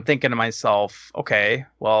 And I'm thinking to myself, okay,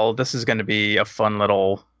 well, this is gonna be a fun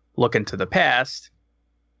little look into the past.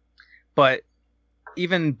 But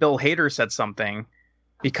even Bill Hader said something.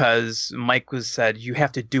 Because Mike said you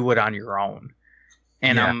have to do it on your own,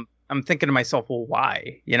 and Yeah. I'm thinking to myself, well,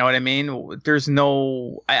 why? You know what I mean? There's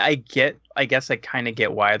no. I guess I kind of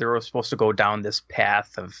get why they were supposed to go down this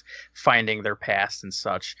path of finding their past and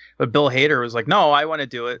such. But Bill Hader was like, no, I want to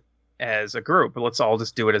do it as a group. Let's all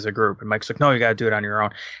just do it as a group. And Mike's like, no, you got to do it on your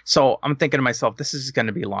own. So I'm thinking to myself, this is going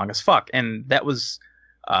to be long as fuck, and that was.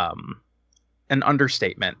 An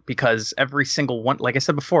understatement because every single one, like I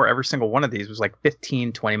said before, every single one of these was like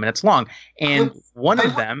 15, 20 minutes long. And one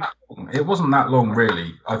of them, It wasn't that long,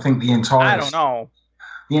 really. I think the entire. I don't know.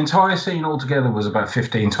 The entire scene altogether was about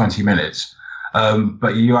 15, 20 minutes.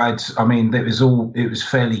 But you had, I mean, it was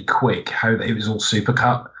fairly quick how it was all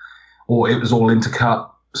supercut or it was all intercut.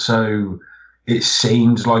 So it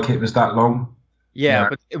seemed like it was that long. Yeah, Yeah.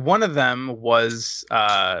 but one of them was,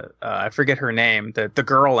 I forget her name, the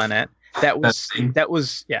girl in it. That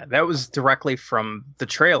was directly from the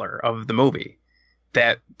trailer of the movie.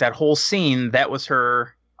 That whole scene, that was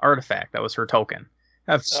her artifact. That was her token.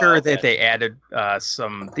 I'm sure okay. that they added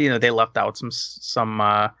some. They left out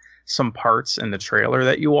some parts in the trailer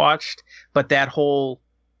that you watched. But that whole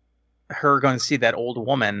her going to see that old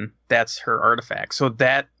woman, that's her artifact. So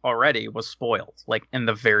that already was spoiled, like in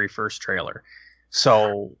the very first trailer.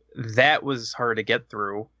 So that was hard to get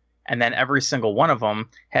through. And then every single one of them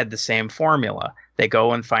had the same formula. They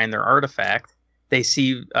go and find their artifact. They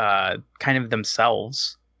see kind of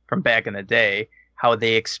themselves from back in the day, how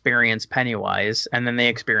they experience Pennywise, and then they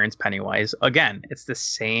experience Pennywise again. It's the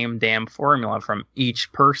same damn formula from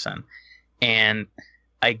each person. And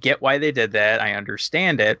I get why they did that. I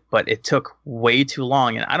understand it, but it took way too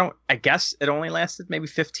long. And I guess it only lasted maybe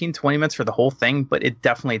 15, 20 minutes for the whole thing, but it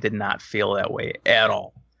definitely did not feel that way at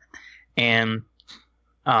all. And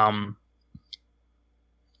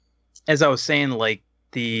as I was saying, like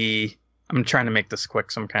I'm trying to make this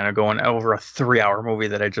quick, so I'm kind of going over a 3-hour movie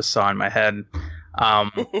that I just saw in my head.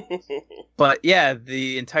 But yeah,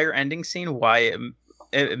 the entire ending scene, why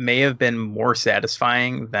it may have been more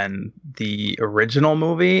satisfying than the original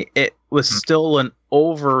movie. It was still an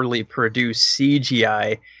overly produced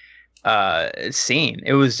CGI scene.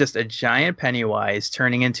 It was just a giant Pennywise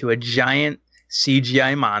turning into a giant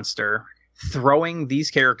CGI monster, throwing these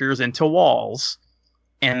characters into walls,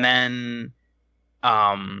 and then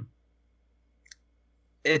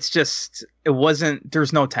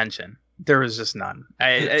there's no tension. There was just none.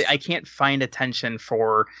 I can't find a tension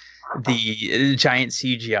for the giant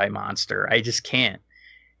CGI monster. I just can't.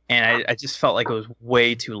 And I just felt like it was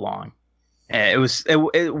way too long. And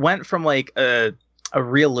it went from like a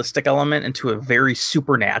realistic element into a very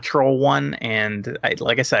supernatural one. And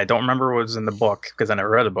like I said, I don't remember what was in the book because I never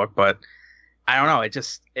read the book, but I don't know. It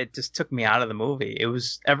just took me out of the movie.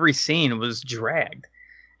 Every scene was dragged,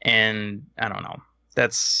 and I don't know.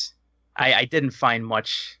 That's I didn't find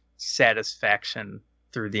much satisfaction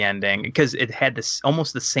through the ending because it had this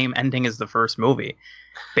almost the same ending as the first movie,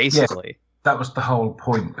 basically. Yeah, that was the whole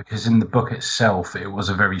point, because in the book itself, it was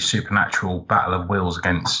a very supernatural battle of wills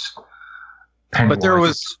against Pennywise. But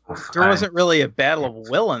there wasn't really a battle of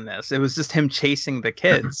will in this. It was just him chasing the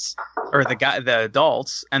kids or the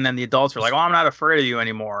adults, and then the adults were like, "Oh, I'm not afraid of you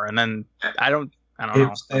anymore." And then I don't know. It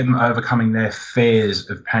was them overcoming their fears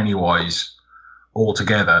of Pennywise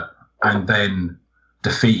altogether, and then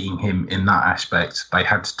defeating him in that aspect. They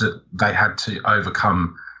had to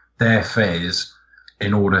overcome their fears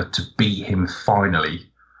in order to beat him finally,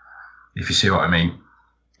 if you see what I mean.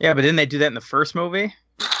 Yeah, but didn't they do that in the first movie?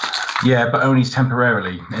 Yeah, but only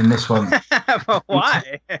temporarily. In this one. But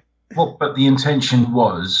why? Well, but the intention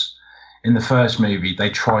was, in the first movie, they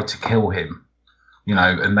tried to kill him,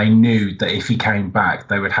 and they knew that if he came back,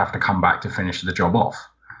 they would have to come back to finish the job off.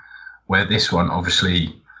 Where this one,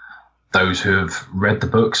 obviously, those who have read the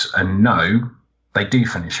books and know, they do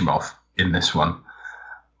finish him off in this one.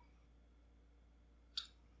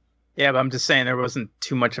 Yeah, but I'm just saying there wasn't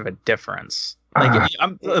too much of a difference. Like,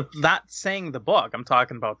 I'm not saying the book. I'm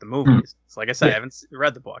talking about the movies. So like I said, I haven't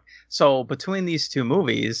read the book. So between these two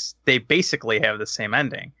movies, they basically have the same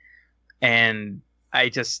ending. And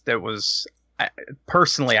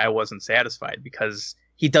personally, I wasn't satisfied because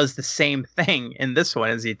he does the same thing in this one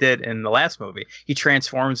as he did in the last movie. He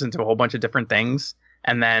transforms into a whole bunch of different things.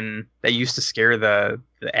 And then they used to scare the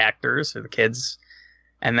actors or the kids.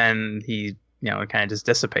 And then he... it kind of just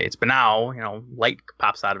dissipates. But now, light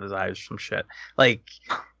pops out of his eyes from shit. Like,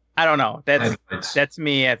 I don't know. That's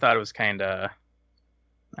me. I thought it was kind of,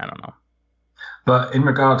 I don't know. But in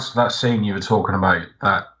regards to that scene you were talking about,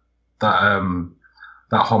 that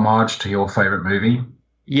homage to your favorite movie.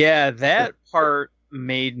 Yeah, that part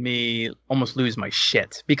made me almost lose my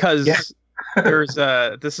shit because this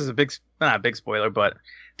is not a big spoiler, but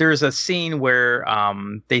there's a scene where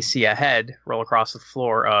they see a head roll across the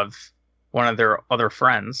floor of one of their other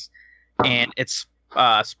friends, and it's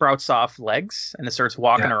sprouts off legs and it starts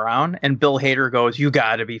walking around, and Bill Hader goes, "You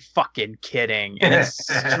gotta be fucking kidding." And it's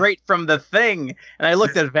straight from The Thing. And I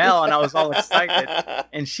looked at Val and I was all excited,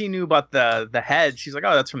 and she knew about the head. She's like,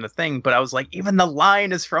 "Oh, that's from The Thing." But I was like, even the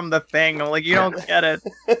line is from The Thing. I'm like, you don't get it.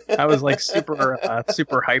 I was like super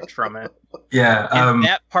hyped from it. Yeah. And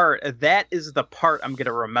that is the part I'm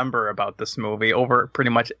gonna remember about this movie over pretty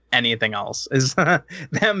much anything else, is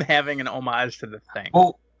them having an homage to The Thing.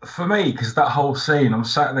 Well, for me, because that whole scene, I'm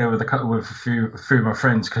sat there with a few of my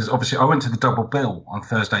friends, because obviously I went to the double bill on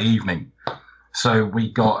Thursday evening, so we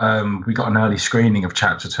got an early screening of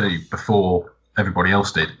Chapter 2 before everybody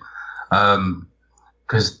else did,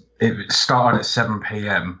 because it started at 7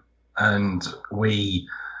 p.m. and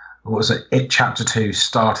Chapter 2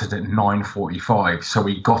 started at 9:45, so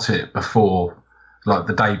we got it before, like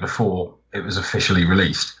the day before it was officially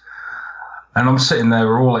released. And I'm sitting there,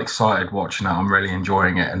 we're all excited watching it. I'm really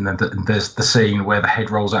enjoying it. And then there's the scene where the head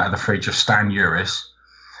rolls out of the fridge of Stan Uris.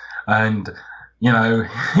 And,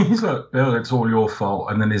 he's like, "Bill, it's all your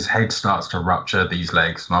fault." And then his head starts to rupture these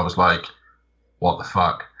legs. And I was like, what the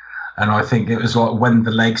fuck? And I think it was like when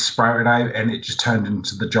the legs sprouted out and it just turned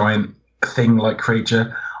into the giant thing-like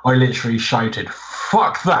creature, I literally shouted,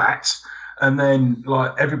 "Fuck that!" And then,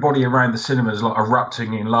 like, everybody around the cinema is like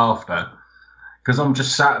erupting in laughter. Because I'm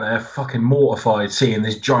just sat there fucking mortified seeing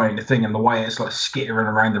this giant thing and the way it's like skittering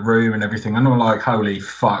around the room and everything. And I'm like, holy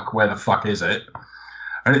fuck, where the fuck is it?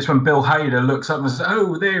 And it's when Bill Hader looks up and says,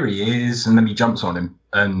 "Oh, there he is." And then he jumps on him.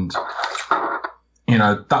 And,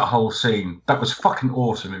 that whole scene, that was fucking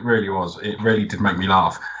awesome. It really was. It really did make me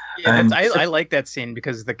laugh. Yeah, I like that scene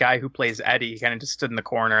because the guy who plays Eddie kind of just stood in the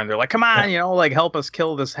corner and they're like, "Come on, help us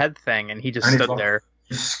kill this head thing." And he just stood there.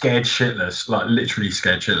 He's scared shitless, like literally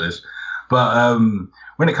scared shitless. But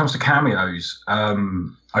when it comes to cameos, I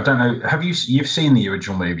don't know. You've seen the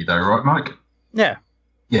original movie though, right, Mike? Yeah.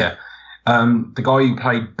 Yeah. The guy who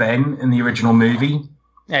played Ben in the original movie.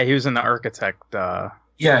 Yeah, he was in The Architect.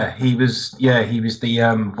 Yeah, he was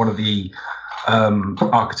the one of the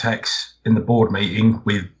architects in the board meeting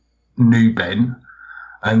with new Ben,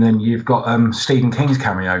 and then you've got Stephen King's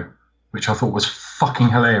cameo, which I thought was fucking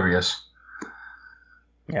hilarious.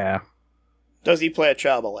 Yeah. Does he play a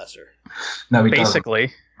child molester? No, he basically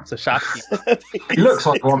doesn't. It's a shopkeeper. He looks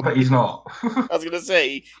like one, but he's not. I was gonna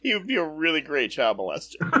say he would be a really great child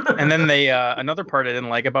molester. And then they another part I didn't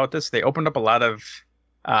like about this, they opened up a lot of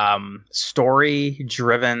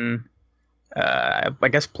story-driven, I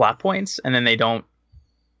guess, plot points, and then they don't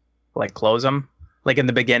close them. Like in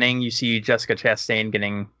the beginning, you see Jessica Chastain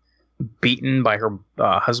getting beaten by her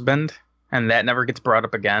husband, and that never gets brought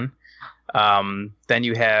up again. Then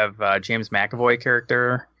you have James McAvoy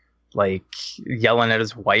character like yelling at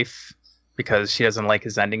his wife because she doesn't like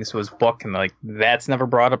his endings to his book, and like that's never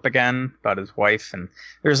brought up again about his wife. And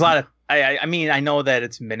there's a lot of I mean, I know that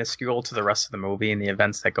it's minuscule to the rest of the movie and the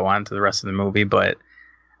events that go on to the rest of the movie, but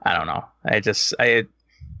I don't know.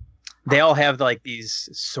 They all have like these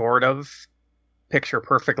sort of picture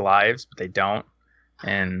perfect lives, but they don't.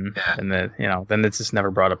 And then it's just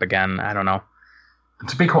never brought up again. I don't know.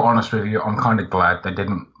 To be quite honest with you, I'm kind of glad they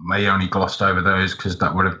only glossed over those, because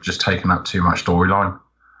that would have just taken up too much storyline.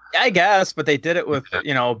 I guess, but they did it with,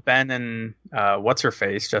 Ben and what's her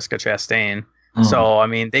face, Jessica Chastain. So, I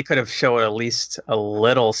mean, they could have showed at least a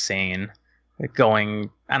little scene going,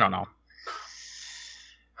 I don't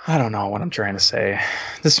know what I'm trying to say.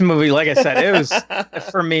 This movie, like I said, it was,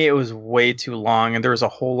 for me, it was way too long, and there was a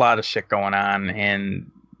whole lot of shit going on, and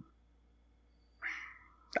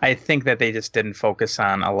I think that they just didn't focus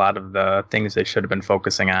on a lot of the things they should have been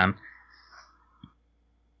focusing on.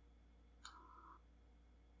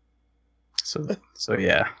 So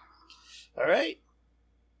yeah. All right.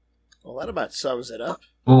 Well, that about sums it up.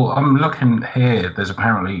 Well, I'm looking here. There's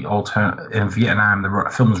apparently in Vietnam,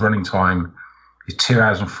 the film's running time is 2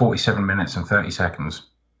 hours and 47 minutes and 30 seconds.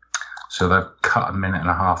 So they've cut a minute and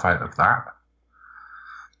a half out of that.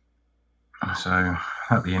 So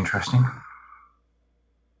that'd be interesting.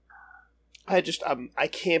 I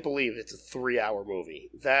can't believe it's a 3-hour movie.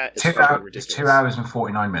 That is ridiculous. It's 2 hours and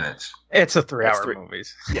 49 minutes. It's a 3-hour movie.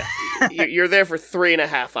 Yeah, you're there for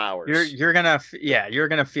 3.5 hours. You're gonna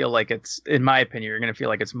feel like it's, in my opinion, you're gonna feel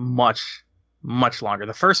like it's much, much longer.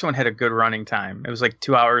 The first one had a good running time. It was like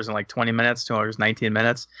 2 hours and like 20 minutes, 2 hours 19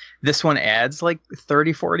 minutes. This one adds like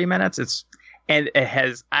 30, 40 minutes. And it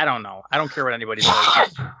has, I don't know. I don't care what anybody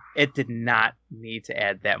says. It did not need to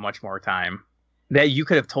add that much more time. That you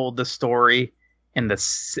could have told the story in the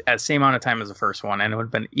same amount of time as the first one, and it would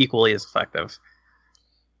have been equally as effective.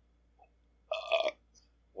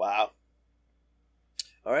 Wow.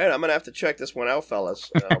 All right, I'm gonna have to check this one out,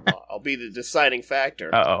 fellas. I'll be the deciding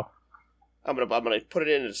factor. Uh-oh. I'm gonna put it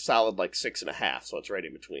in a solid like 6.5, so it's right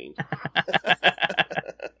in between.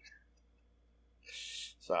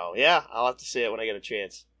 So yeah, I'll have to see it when I get a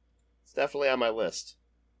chance. It's definitely on my list.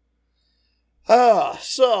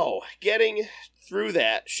 So getting through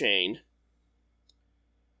that, Shane.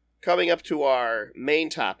 Coming up to our main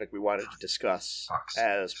topic we wanted to discuss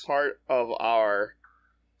as part of our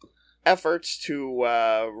efforts to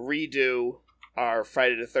redo our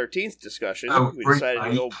Friday the 13th discussion. We decided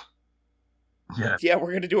to go... Yeah,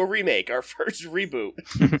 we're going to do a remake, our first reboot.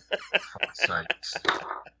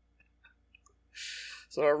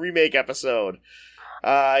 So a remake episode.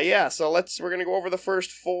 So we're going to go over the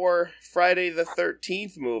first 4 Friday the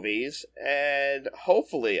 13th movies, and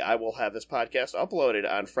hopefully I will have this podcast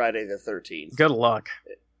uploaded on Friday the 13th. Good luck.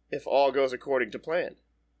 If all goes according to plan.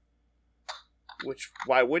 Which,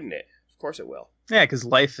 why wouldn't it? Of course it will. Yeah, because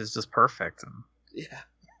life is just perfect. Yeah.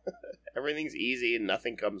 Everything's easy and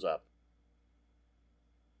nothing comes up.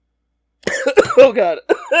 Oh, God.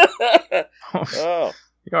 Oh.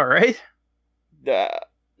 You alright?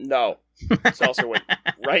 No. This also went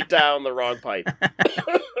right down the wrong pipe.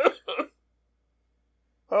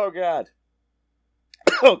 Oh, God.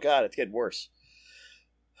 Oh, God, it's getting worse.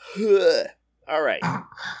 All right.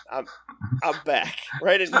 I'm back.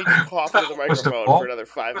 Right? I didn't need to cough into the microphone for another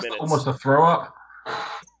 5 minutes. Almost a throw-up?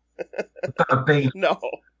 No.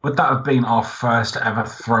 Would that have been our first ever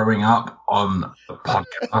throwing up on the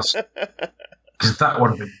podcast? Because that would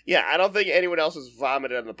have been... Yeah, I don't think anyone else has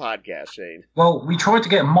vomited on the podcast, Shane. Well, we tried to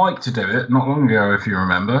get Mike to do it not long ago, if you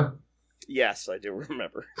remember. Yes, I do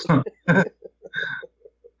remember.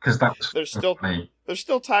 Because that was there's still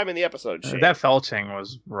time in the episode, Shane. That felching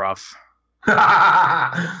was rough. Do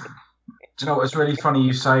you know, it's really funny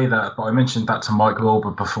you say that, but I mentioned that to Mike Wilbur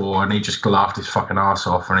before, and he just laughed his fucking ass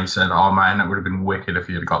off, and he said, "Oh man, that would have been wicked if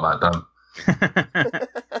you'd got that done."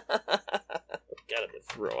 Gotta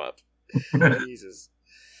throw up. Jesus.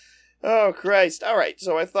 Oh, Christ. All right,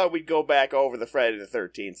 so I thought we'd go back over the Friday the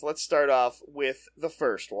 13th. So let's start off with the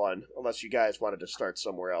first one, unless you guys wanted to start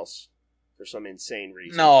somewhere else for some insane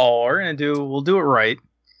reason. No, we'll do it right.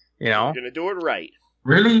 You know? We're going to do it right.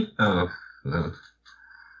 Really?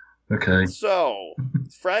 Okay. So,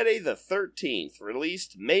 Friday the 13th,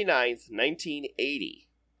 released May 9th, 1980.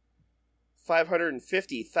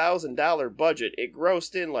 $550,000 budget. It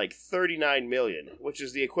grossed in like $39 million, which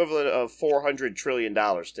is the equivalent of $400 trillion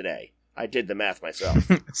today. I did the math myself.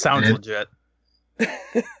 Sounds legit.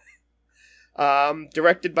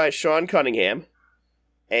 Directed by Sean Cunningham.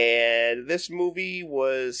 And this movie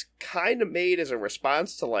was kind of made as a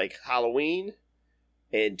response to like Halloween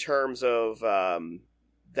in terms of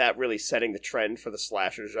that really setting the trend for the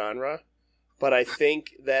slasher genre. But I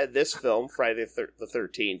think that this film, Friday the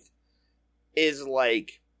 13th, is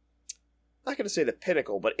like, not going to say the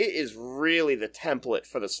pinnacle, but it is really the template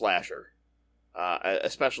for the slasher.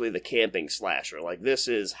 Especially the camping slasher. Like, this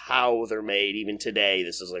is how they're made. Even today,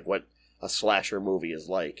 this is like what a slasher movie is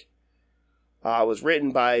like. It was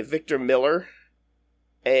written by Victor Miller.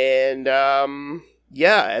 And,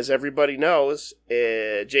 yeah, as everybody knows,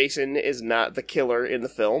 Jason is not the killer in the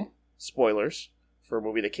film. Spoilers. For a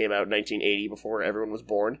movie that came out in 1980 before everyone was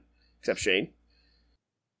born, except Shane.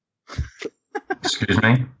 Excuse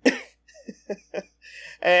me?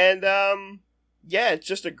 And, yeah, it's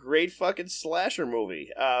just a great fucking slasher movie.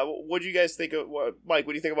 What do you guys think of, Mike,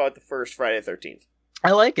 what do you think about the first Friday the 13th?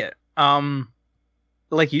 I like it.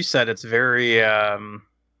 Like you said, it's very,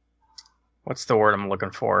 what's the word I'm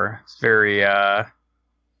looking for? It's very,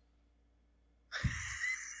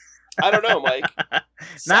 I don't know, Mike.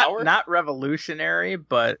 Sour? Not revolutionary,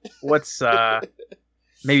 but what's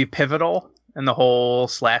maybe pivotal in the whole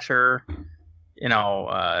slasher,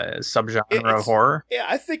 subgenre of horror. Yeah,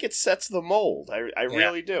 I think it sets the mold. I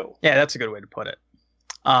really do. Yeah, that's a good way to put it.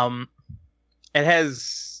 It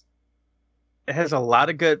has a lot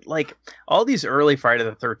of good, like, all these early Friday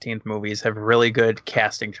the 13th movies have really good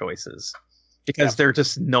casting choices because they're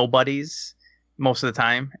just nobodies most of the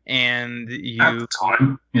time, and at the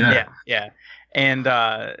time, yeah, and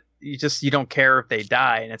you don't care if they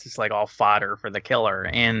die, and it's just like all fodder for the killer,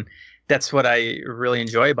 and that's what I really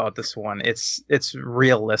enjoy about this one. It's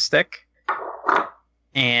realistic,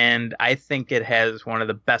 and I think it has one of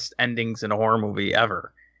the best endings in a horror movie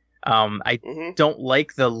ever. I don't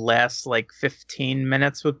like the last 15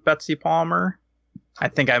 minutes with Betsy Palmer. I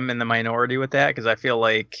think I'm in the minority with that because I feel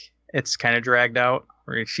like it's kind of dragged out.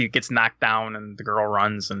 Where she gets knocked down and the girl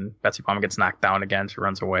runs, and Betsy Palmer gets knocked down again. She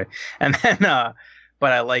runs away, and then,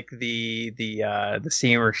 but I like the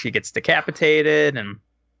scene where she gets decapitated, and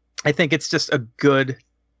I think it's just a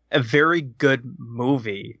very good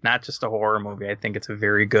movie, not just a horror movie. I think it's a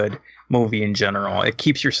very good movie in general. It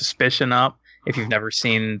keeps your suspicion up if you've never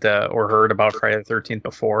seen or heard about Friday the 13th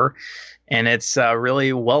before, and it's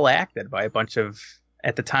really well acted by a bunch of,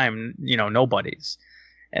 at the time, nobodies.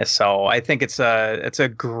 And so I think it's a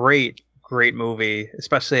great movie,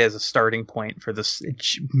 especially as a starting point for this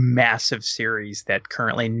massive series that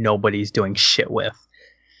currently nobody's doing shit with.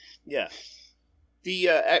 Yeah.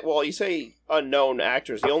 Well, you say unknown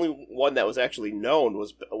actors. The only one that was actually known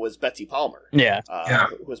was Betsy Palmer. Yeah.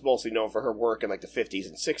 Who was mostly known for her work in the 50s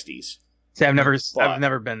and 60s. See, I've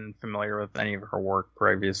never been familiar with any of her work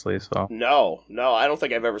previously. So no, I don't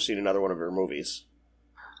think I've ever seen another one of her movies.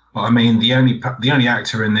 Well, I mean, the only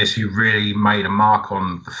actor in this who really made a mark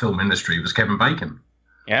on the film industry was Kevin Bacon.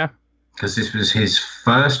 Yeah. Because this was his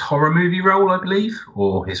first horror movie role, I believe,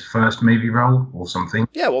 or his first movie role, or something.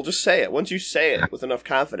 Yeah, well, just say it. Once you say it with enough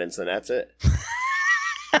confidence, then that's it.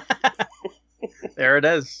 There it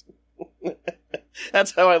is.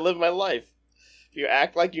 That's how I live my life. If you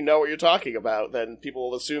act like you know what you're talking about, then people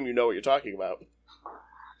will assume you know what you're talking about.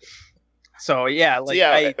 So, yeah.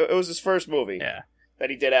 It was his first movie. Yeah. That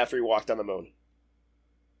he did after he walked on the moon.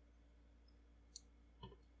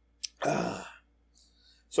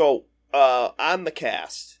 So, on the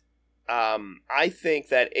cast, I think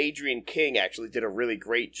that Adrienne King actually did a really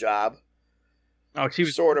great job. Oh, she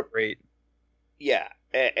was sort of great. Yeah,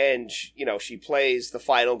 and she plays the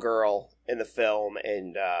final girl in the film,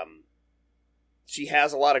 and she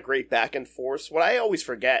has a lot of great back and forth. What I always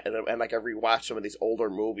forget, and I rewatch some of these older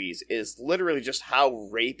movies, is literally just how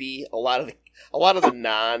rapey a lot of the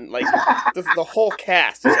the whole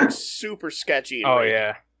cast is super sketchy. And rapey.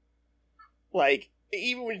 Yeah.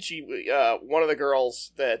 Even when she, one of the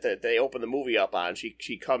girls that they open the movie up on,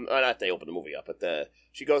 she comes, not they open the movie up, but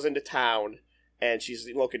she goes into town and she's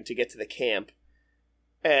looking to get to the camp.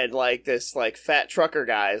 And, this, fat trucker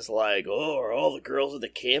guy is like, oh, are all the girls at the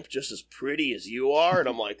camp just as pretty as you are? And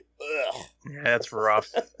I'm like, ugh. Yeah, that's rough.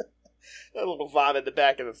 A little vomit in the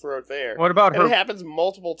back of the throat there. What about her? It happens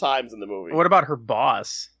multiple times in the movie. What about her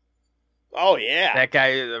boss? Oh, yeah. That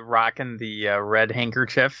guy rocking the red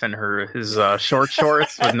handkerchief and his short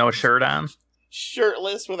shorts with no shirt on.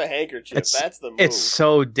 Shirtless with a handkerchief. That's the move. It's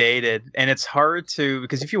so dated, and it's hard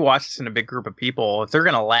because if you watch this in a big group of people, they're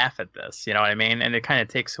going to laugh at this, you know what I mean? And it kind of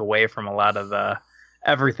takes away from a lot of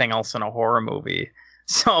everything else in a horror movie.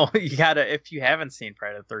 So you gotta, if you haven't seen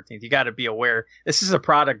Friday the 13th, you gotta be aware. This is a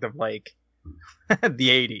product of the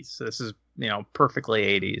 80s. So this is, perfectly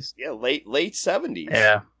 80s. Yeah, late 70s.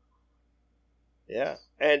 Yeah. Yeah.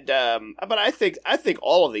 And but I think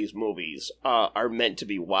all of these movies are meant to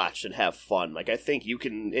be watched and have fun. Like I think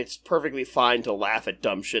it's perfectly fine to laugh at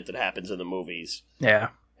dumb shit that happens in the movies. Yeah.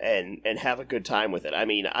 And have a good time with it. I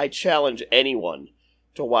mean, I challenge anyone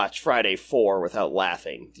to watch Friday 4 without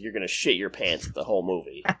laughing. You're gonna shit your pants at the whole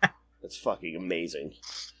movie. It's fucking amazing.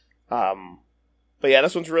 But yeah,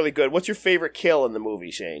 this one's really good. What's your favorite kill in the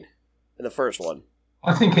movie, Shane? In the first one?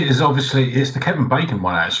 I think it's the Kevin Bacon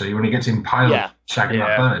one, actually, when he gets impaled shagging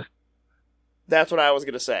that bird. That's what I was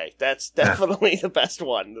going to say. That's definitely the best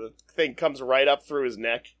one. The thing comes right up through his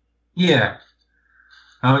neck. Yeah.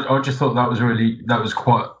 I just thought that was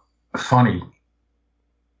quite funny.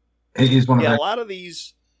 It is one of those. A lot of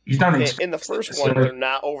these, you don't in the first one, they're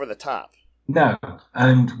not over the top. No,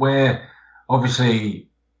 and where, obviously,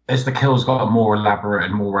 as the kills got more elaborate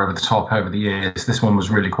and more over the top over the years, this one was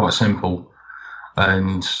really quite simple.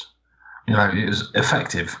 And, it was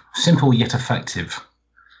effective. Simple yet effective.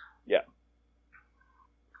 Yeah.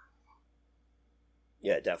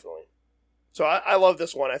 Yeah, definitely. So I love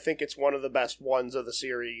this one. I think it's one of the best ones of the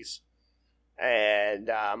series. And,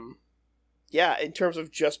 in terms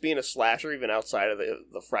of just being a slasher, even outside of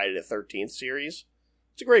the Friday the 13th series,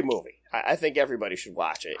 it's a great movie. I think everybody should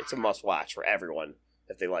watch it. It's a must-watch for everyone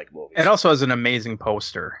if they like movies. It also has an amazing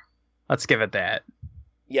poster. Let's give it that.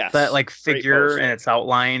 Yes, that figure, and it's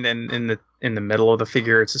outlined, and in the middle of the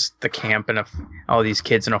figure, it's just the camp and all these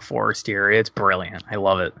kids in a forest area. It's brilliant. I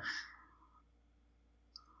love it.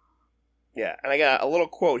 Yeah, and I got a little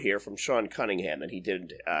quote here from Sean Cunningham that he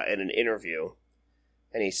did in an interview,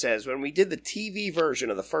 and he says, "When we did the TV version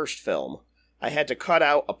of the first film, I had to cut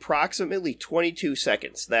out approximately 22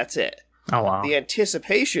 seconds. That's it. Oh wow! The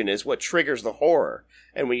anticipation is what triggers the horror,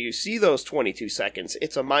 and when you see those 22 seconds,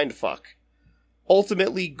 it's a mindfuck.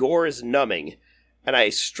 Ultimately, gore is numbing, and I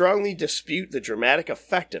strongly dispute the dramatic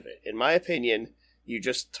effect of it. In my opinion, you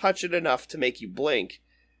just touch it enough to make you blink,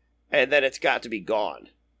 and then it's got to be gone.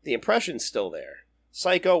 The impression's still there.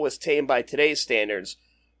 Psycho was tamed by today's standards,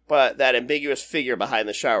 but that ambiguous figure behind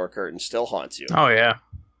the shower curtain still haunts you." Oh, yeah.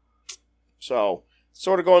 So,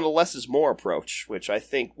 sort of going the less is more approach, which I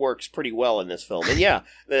think works pretty well in this film. And yeah,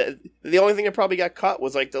 the only thing that probably got cut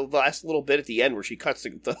was the last little bit at the end where she cuts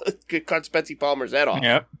cuts Betsy Palmer's head off.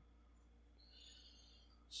 Yep.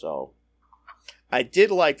 So, I did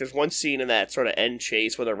there's one scene in that sort of end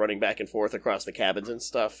chase where they're running back and forth across the cabins and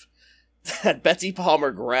stuff, that Betsy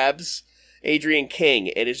Palmer grabs Adrienne King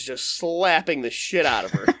and is just slapping the shit out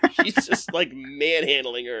of her. She's just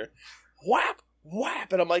manhandling her. Whap!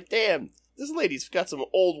 Whap! And I'm like, damn. This lady's got some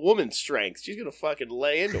old woman strength. She's going to fucking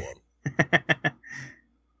lay into him.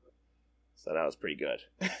 So that was pretty good.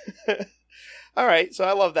 All right, so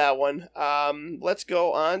I love that one. Let's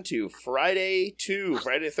go on to Friday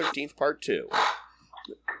the 13th, Part 2.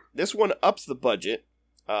 This one ups the budget,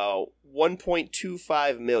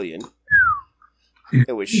 $1.25 million.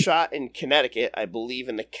 It was shot in Connecticut, I believe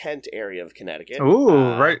in the Kent area of Connecticut.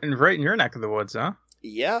 Ooh, right in your neck of the woods, huh?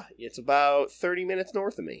 Yeah, it's about 30 minutes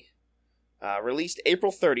north of me. Released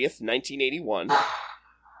April 30th, 1981.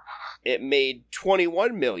 It made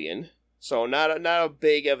 $21 million, so not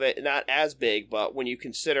as big, but when you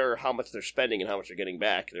consider how much they're spending and how much they're getting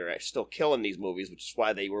back, they're still killing these movies, which is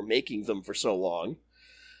why they were making them for so long.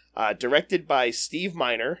 Directed by Steve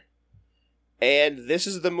Miner, and this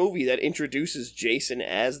is the movie that introduces Jason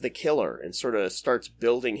as the killer and sort of starts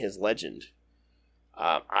building his legend.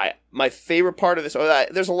 My favorite part of this,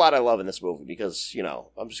 there's a lot I love in this movie because,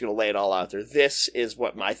 I'm just going to lay it all out there. This is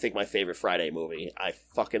what I think my favorite Friday movie. I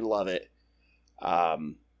fucking love it.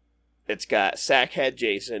 It's got Sackhead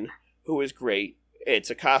Jason, who is great. It's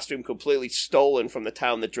a costume completely stolen from the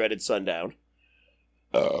town that dreaded sundown.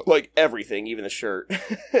 Everything, even the shirt.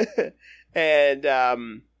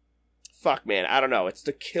 And, fuck, man, I don't know.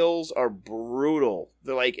 The kills are brutal.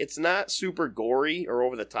 They're it's not super gory or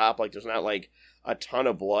over the top. There's not a ton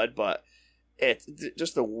of blood, but it's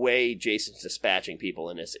just the way Jason's dispatching people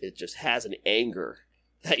in this. It just has an anger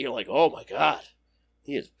that you're like, oh my god,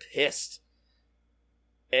 he is pissed.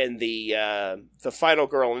 And the final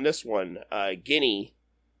girl in this one, Ginny,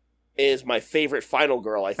 is my favorite final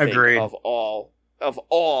girl. I think Agreed. of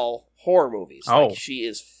all horror movies. Oh, she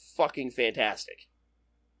is fucking fantastic.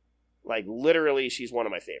 Literally, she's one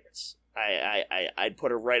of my favorites. I'd put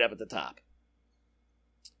her right up at the top.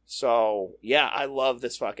 So, yeah, I love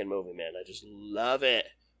this fucking movie, man. I just love it.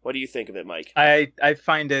 What do you think of it, Mike? I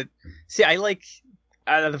find it... See,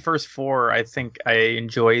 out of the first four, I think I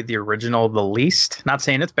enjoy the original the least. Not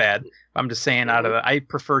saying it's bad. I'm just saying I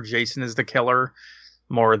prefer Jason as the killer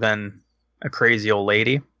more than a crazy old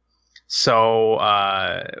lady. So,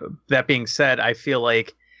 that being said, I feel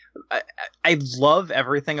like I love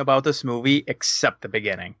everything about this movie except the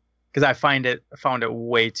beginning, because I found it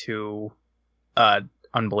way too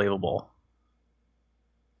unbelievable.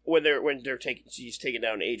 When she's taking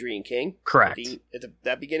down Adrian King. Correct.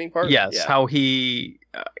 That beginning part. Yes, yeah. how he,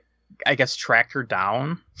 I guess, tracked her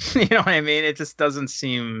down. You know what I mean? It just doesn't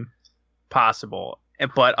seem possible.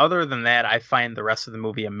 But other than that, I find the rest of the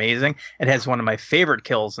movie amazing. It has one of my favorite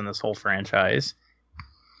kills in this whole franchise,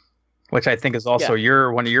 which I think is also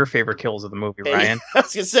one of your favorite kills of the movie, Ryan. I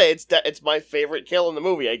was gonna say it's my favorite kill in the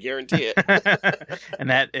movie. I guarantee it. And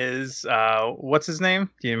that is what's his name?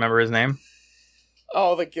 Do you remember his name?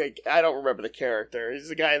 Oh, I don't remember the character. He's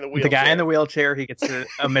the guy in the wheelchair. The guy in the wheelchair. He gets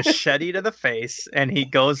a machete to the face, and he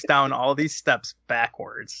goes down all these steps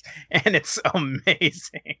backwards, and it's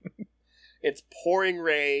amazing. It's pouring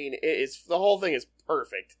rain. The whole thing is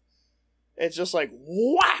perfect. It's just like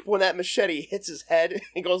whap when that machete hits his head.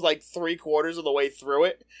 It goes like 3/4 of the way through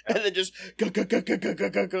it, and then just go as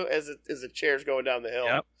the chair's going down the hill.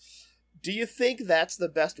 Yep. Do you think that's the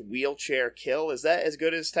best wheelchair kill? Is that as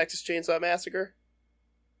good as Texas Chainsaw Massacre?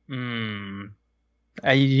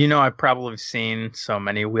 I've probably seen so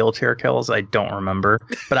many wheelchair kills, I don't remember.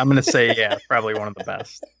 But I'm going to say, yeah, probably one of the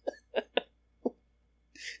best.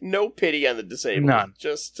 No pity on the disabled. None.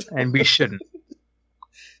 And we shouldn't.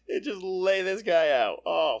 Just lay this guy out.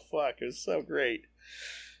 Oh, fuck. It was so great.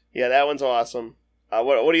 Yeah, that one's awesome.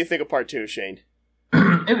 What do you think of part 2, Shane?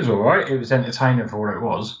 It was alright. It was entertaining for what it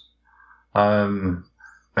was.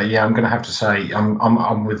 But yeah, I'm going to have to say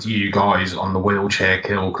I'm with you guys on the wheelchair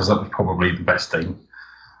kill, because that was probably the best thing.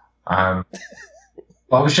 I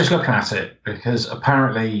was just looking at it because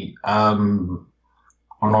apparently on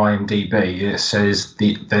IMDb it says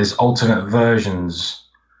there's alternate versions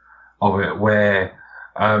of it where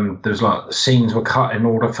there's like scenes were cut in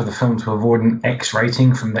order for the film to avoid an X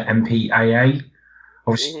rating from the MPAA.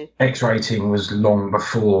 Obviously, X rating was long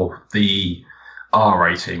before the R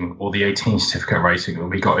rating or the 18 certificate rating that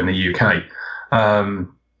we got in the UK.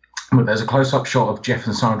 But there's a close-up shot of Jeff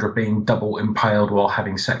and Sandra being double impaled while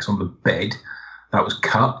having sex on the bed. That was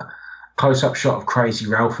cut. Close-up shot of Crazy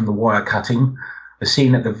Ralph and the wire cutting. The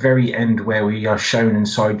scene at the very end where we are shown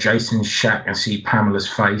inside Jason's shack and see Pamela's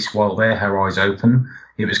face while her eyes open.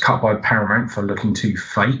 It was cut by Paramount for looking too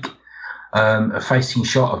fake. A facing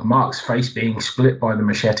shot of Mark's face being split by the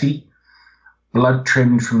machete. Blood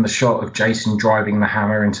trimmed from the shot of Jason driving the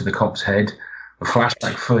hammer into the cop's head. The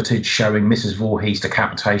flashback footage showing Mrs. Voorhees'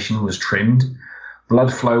 decapitation was trimmed.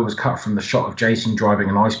 Blood flow was cut from the shot of Jason driving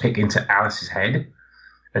an ice pick into Alice's head.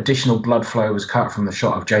 Additional blood flow was cut from the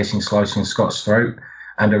shot of Jason slicing Scott's throat.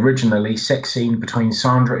 And originally, sex scene between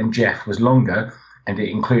Sandra and Jeff was longer, and it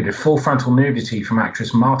included full frontal nudity from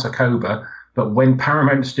actress Marta Kober. But when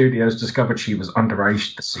Paramount Studios discovered she was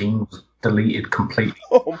underage, the scene was deleted completely.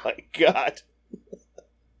 Oh my god.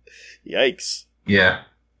 Yikes. Yeah.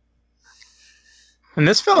 And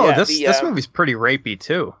this movie's pretty rapey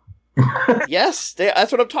too. Yes,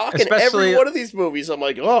 that's what I'm talking. Especially, every one of these movies, I'm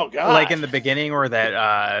like, oh god. Like in the beginning, where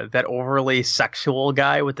that overly sexual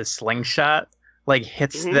guy with the slingshot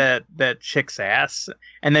hits that chick's ass,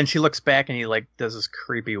 and then she looks back and he does this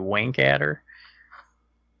creepy wink at her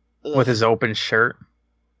with his open shirt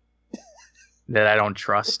that I don't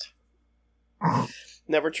trust.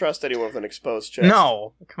 Never trust anyone with an exposed chest.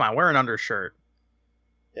 No, come on, wear an undershirt.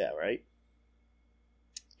 Yeah, right.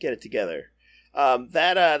 Get it together.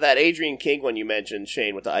 That Adrian King one you mentioned,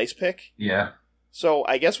 Shane, with the ice pick. Yeah. So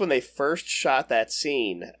I guess when they first shot that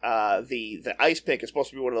scene, the ice pick is supposed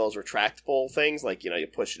to be one of those retractable things, you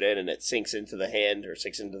push it in and it sinks into the hand or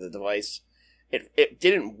sinks into the device. It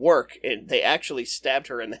didn't work, and they actually stabbed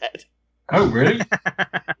her in the head. Oh, really?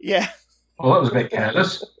 Yeah. Well, that was a bit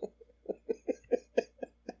careless.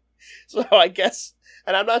 So I guess,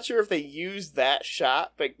 and I'm not sure if they used that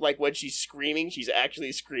shot, but when she's screaming, she's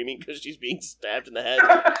actually screaming because she's being stabbed in the head.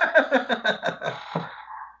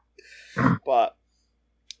 But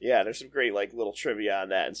yeah, there's some great little trivia on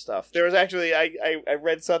that and stuff. There was actually I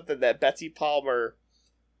read something that Betsy Palmer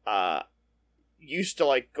used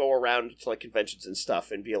to go around to conventions and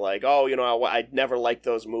stuff and be like, oh, I'd never liked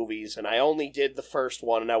those movies and I only did the first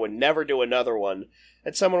one and I would never do another one.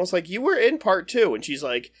 And someone was like, you were in part 2, and she's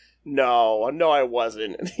like, No, I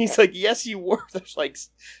wasn't. And he's like, yes, you were. There's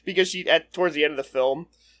because towards the end of the film,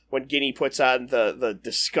 when Guinea puts on the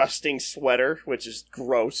disgusting sweater, which is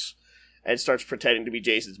gross, and starts pretending to be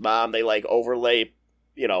Jason's mom, they overlay,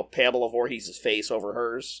 Pamela Voorhees' face over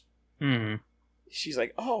hers. Mm-hmm. She's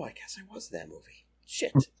like, oh, I guess I was in that movie.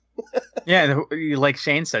 Shit. Yeah, like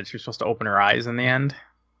Shane said, she was supposed to open her eyes in the end.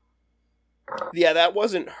 Yeah, that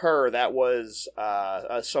wasn't her. That was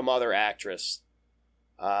some other actress.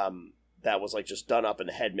 that was like just done up in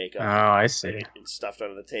head makeup. Oh, I see. And stuffed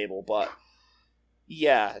under the table. But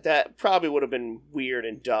yeah, that probably would have been weird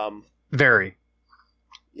and dumb. Very.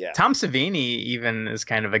 Yeah. Tom Savini even is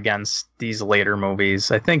kind of against these later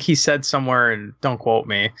movies. I think he said somewhere, and don't quote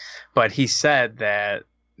me, but he said that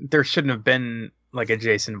there shouldn't have been like a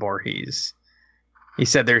Jason Voorhees. He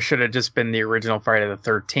said there should have just been the original Friday the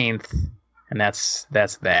 13th, and that's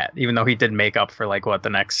that. Even though he did make up for like what the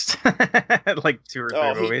next like 2 or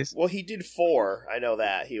 3 movies. Well, he did 4. I know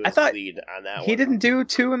that he was the lead on that one. He didn't do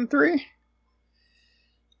 2 and 3.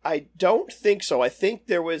 I don't think so. I think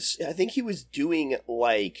he was doing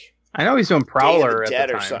like. I know he's doing Prowler Day of the at Dead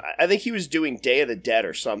the time. I think he was doing Day of the Dead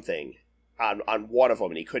or something on one of them,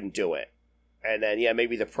 and he couldn't do it. And then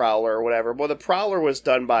maybe the Prowler or whatever. Well, the Prowler was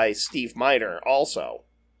done by Steve Miner also,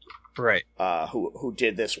 right? Who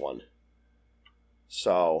did this one?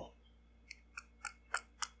 So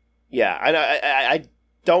yeah, I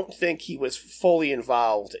don't think he was fully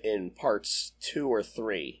involved in parts 2 or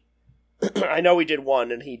 3. I know he did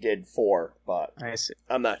 1 and he did 4, but I see.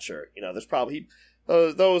 I'm not sure. There's probably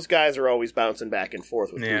those guys are always bouncing back and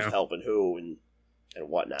forth with who's helping who and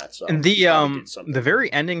whatnot. So and the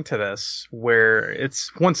very ending to this, where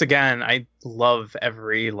it's once again, I love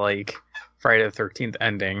every like Friday the 13th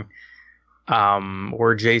ending,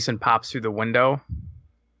 where Jason pops through the window.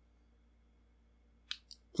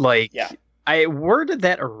 Like, where did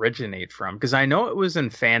that originate from? Because I know it was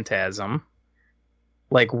in Phantasm.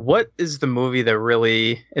 Like, what is the movie that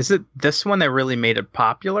really... Is it this one that really made it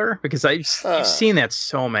popular? Because I've seen that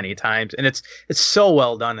so many times, and it's so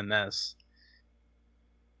well done in this.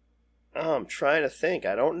 Oh, I'm trying to think.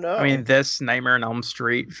 I don't know. I mean, this, Nightmare on Elm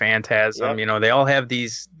Street, Phantasm, they all have the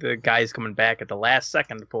guys coming back at the last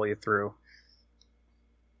second to pull you through.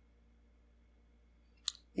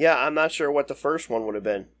 Yeah, I'm not sure what the first one would have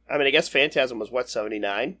been. I mean, I guess Phantasm was,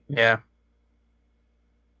 79? Yeah.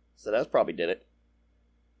 So that probably did it.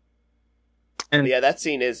 And but yeah, that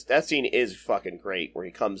scene is fucking great, where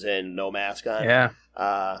he comes in, no mask on. Yeah.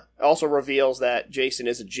 Also reveals that Jason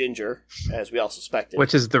is a ginger, as we all suspected.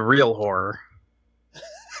 Which is the real horror.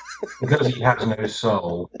 Because he has no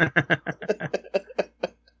soul.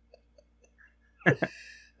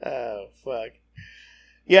 Oh, fuck.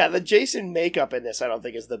 Yeah, the Jason makeup in this I don't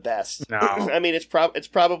think is the best. No. I mean, it's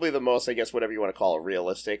probably the most, I guess, whatever you want to call it,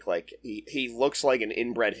 realistic. Like, he looks like an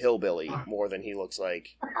inbred hillbilly more than he looks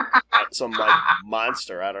like some, like,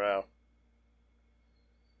 monster. I don't know.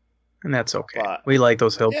 And that's okay. But, we like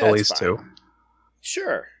those hillbillies, too.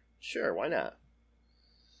 Sure, why not?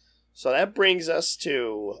 So that brings us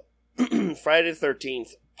to Friday the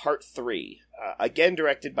 13th, Part 3. Again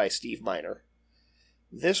directed by Steve Miner.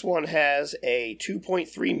 This one has a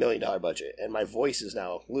 $2.3 million budget, and my voice is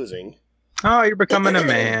now losing. Oh, you're becoming a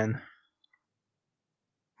man.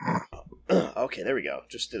 Okay, there we go.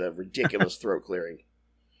 Just did a ridiculous throat clearing.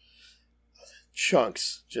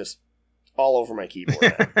 Chunks just all over my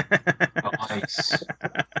keyboard. Nice.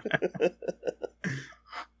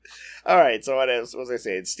 All right, so what was I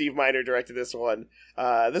saying? Steve Miner directed this one.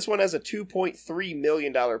 This one has a $2.3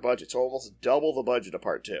 million budget, so almost double the budget of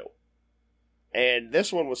Part 2. And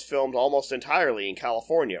this one was filmed almost entirely in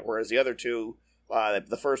California, whereas the other two,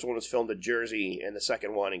 the first one was filmed in Jersey and the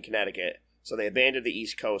second one in Connecticut. So they abandoned the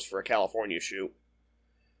East Coast for a California shoot.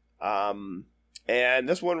 And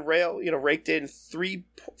this one raked in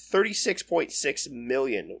 $36.6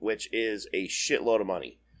 million, which is a shitload of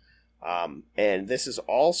money. And this is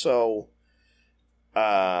also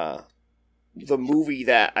the movie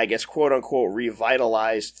that, I guess, quote-unquote,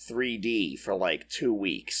 revitalized 3D for, like, 2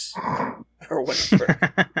 weeks. Or whatever.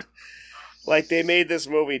 Like, they made this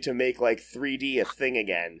movie to make, like, 3D a thing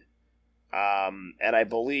again. And I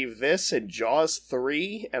believe this and Jaws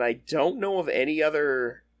 3, and I don't know of any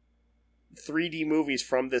other 3D movies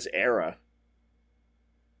from this era.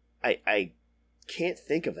 I can't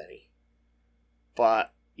think of any.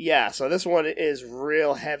 But... yeah, so this one is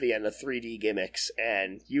real heavy on the 3D gimmicks,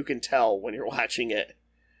 and you can tell when you're watching it.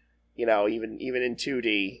 Even in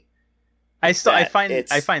 2D. I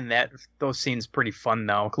find that those scenes pretty fun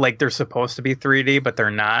though. Like, they're supposed to be 3D, but they're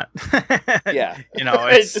not. Yeah,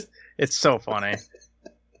 it's so funny.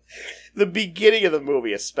 The beginning of the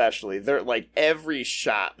movie, especially, they're like every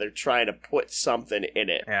shot they're trying to put something in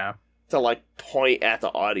it. Yeah. To like point at the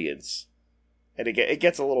audience, and it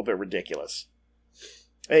gets a little bit ridiculous.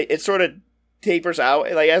 It sort of tapers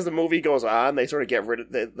out. Like, as the movie goes on, they sort of get rid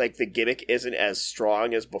of the gimmick isn't as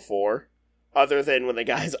strong as before, other than when the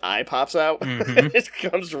guy's eye pops out. Mm-hmm. It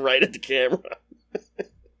comes right at the camera.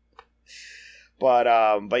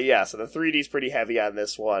 But yeah, so the 3D's pretty heavy on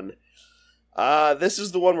this one. This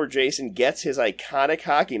is the one where Jason gets his iconic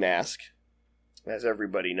hockey mask, as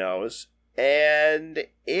everybody knows, and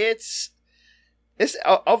it's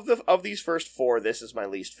of these first four, this is my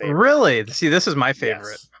least favorite. Really? See, this is my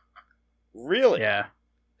favorite. Yes. Really? Yeah.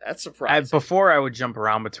 That's surprising. Before I would jump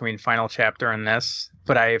around between Final Chapter and this,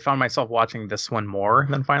 but I found myself watching this one more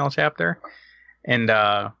than Final Chapter, and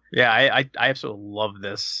I absolutely love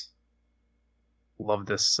this. Love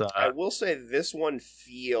this. I will say this one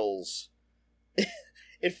feels.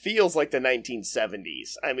 It feels like the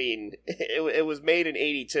 1970s. I mean, it was made in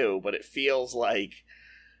 82, but it feels like,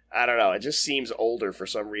 I don't know, it just seems older for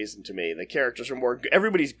some reason to me. The characters are more,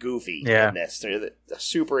 everybody's goofy in this. They're the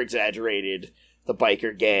super exaggerated, the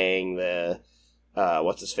biker gang, the,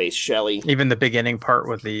 what's his face, Shelley. Even the beginning part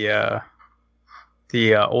with the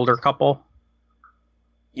older couple.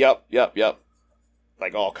 Yep.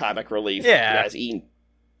 Like all comic relief. Yeah. The guy's eating.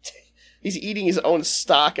 He's eating his own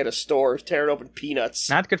stock at a store, tearing open peanuts.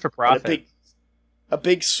 Not good for profit. A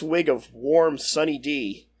big swig of warm Sunny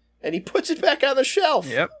D, and he puts it back on the shelf.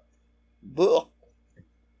 Yep. Ugh.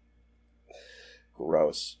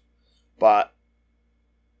 Gross. But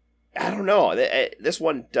I don't know. This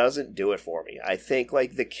one doesn't do it for me. I think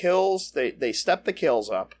like the kills, they step the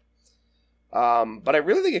kills up. But I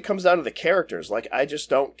really think it comes down to the characters. Like, I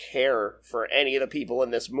just don't care for any of the people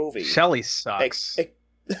in this movie. Shelley sucks.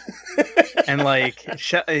 And like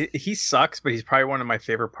he sucks, but he's probably one of my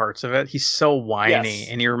favorite parts of it. He's so whiny,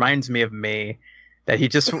 and he reminds me of me. That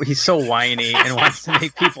he's so whiny and wants to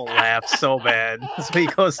make people laugh so bad, so he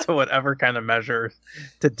goes to whatever kind of measure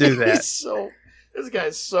to do that. This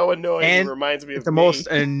guy's so annoying. And he reminds me of the most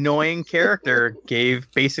annoying character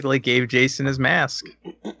basically gave Jason his mask.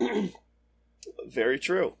 Very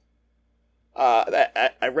true.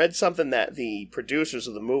 I read something that the producers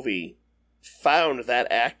of the movie found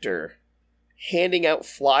that actor handing out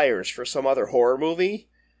flyers for some other horror movie,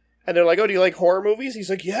 and they're like, "Oh, do you like horror movies?" He's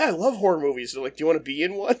like, "Yeah, I love horror movies." They're like, "Do you want to be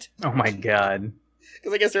in one?" Oh my god!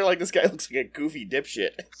 Because I guess they're like, "This guy looks like a goofy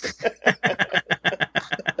dipshit."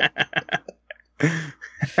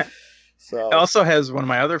 So it also has one of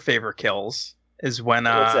my other favorite kills. Is when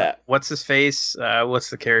what's that? What's his face? What's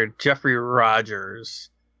the character? Jeffrey Rogers.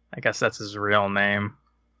 I guess that's his real name.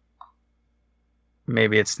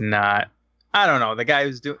 Maybe it's not. I don't know. The guy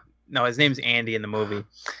who's doing... No, his name's Andy in the movie.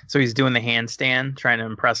 So he's doing the handstand, trying to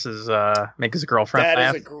impress make his girlfriend laugh.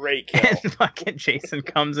 That is a great kill. And fucking Jason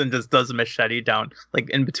comes and just does a machete down, like,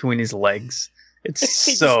 in between his legs. It's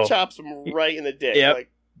he so... just chops him right in the dick. Yep.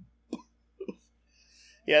 Like...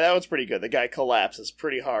 Yeah, that was pretty good. The guy collapses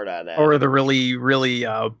pretty hard on that. Or the really, really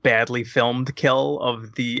badly filmed kill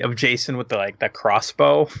of Jason with that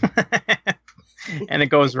crossbow. And it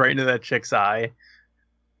goes right into that chick's eye.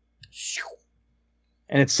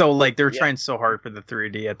 And it's so like they're trying so hard for the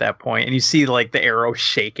 3D at that point, and you see like the arrow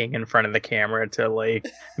shaking in front of the camera to like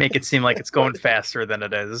make it seem like it's going faster than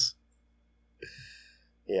it is.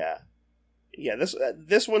 Yeah.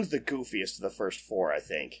 This one's the goofiest of the first four, I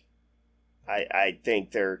think. I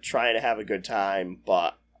think they're trying to have a good time,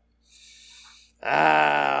 but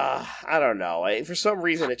I don't know. For some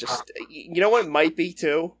reason, it just, you know what it might be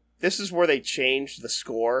too. This is where they changed the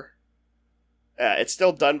score. It's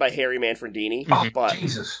still done by Harry Manfredini, but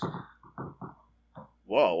Jesus!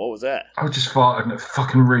 Whoa, what was that? I just farted and it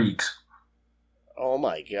fucking reeks. Oh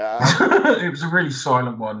my god! It was a really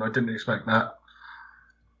silent one. I didn't expect that.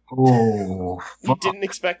 Oh, you didn't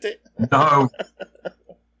expect it? No.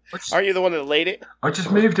 Aren't you the one that laid it? I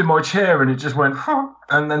just moved in my chair and it just went,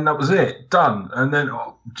 and then that was it, done. And then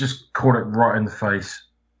just caught it right in the face.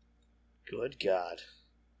 Good God.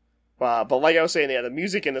 But like I was saying, the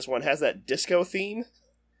music in this one has that disco theme.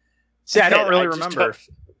 See, I don't really remember.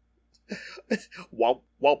 Womp,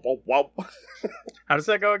 womp, womp, womp. How does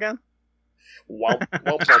that go again? Womp,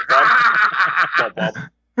 womp, womp, womp. Womp,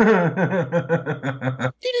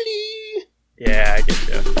 womp. Yeah, I get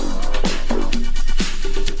you.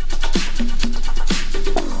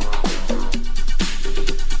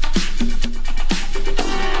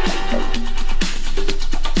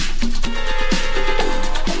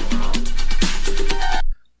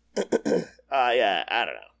 Yeah, I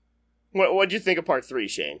don't know. What'd you think of part 3,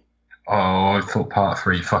 Shane? Oh, I thought part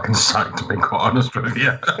 3 fucking sucked, to be quite honest with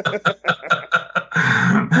you.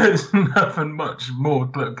 There's nothing much more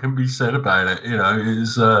that can be said about it. You know, it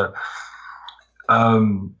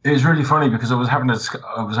was really funny because I was having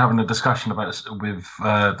a discussion about it with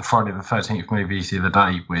the Friday the 13th movies the other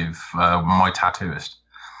day with my tattooist,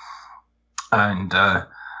 and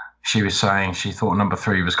she was saying she thought number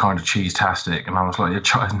 3 was kind of cheese-tastic, and I was like,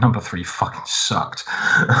 yeah, number 3 fucking sucked.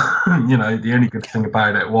 You know, the only good thing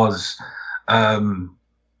about it was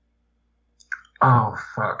Oh,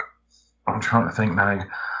 fuck. I'm trying to think now.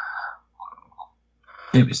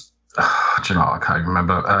 It was... do you know what? I can't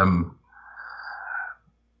remember.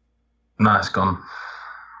 No, it's gone.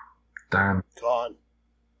 Damn. Gone.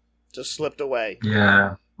 Just slipped away.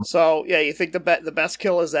 Yeah. So, yeah, you think the best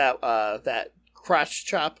kill is that crotch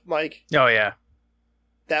chop, Mike? Oh yeah.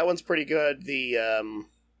 That one's pretty good.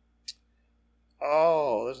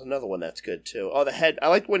 Oh, there's another one that's good too. Oh, the head. I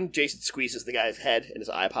like when Jason squeezes the guy's head and his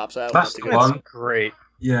eye pops out. That's a the good one. Great.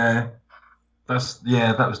 Yeah. That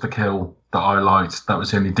was the kill that I liked. That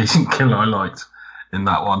was the only decent kill I liked in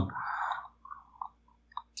that one.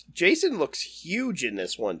 Jason looks huge in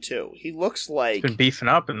this one too. He looks like He's been beefing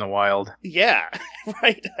up in the wild. yeah,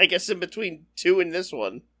 right. I guess in between 2 and this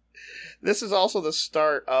one. This is also the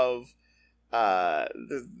start of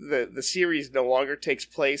the series no longer takes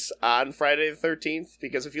place on Friday the 13th,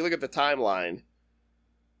 because if you look at the timeline,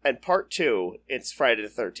 and part 2, it's Friday the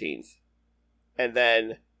 13th, and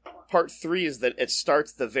then part 3 is that it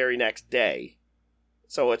starts the very next day,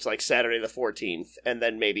 so it's like Saturday the 14th, and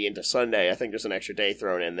then maybe into Sunday. I think there's an extra day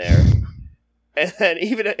thrown in there, and then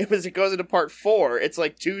even as it goes into part 4, it's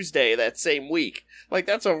like Tuesday that same week. Like,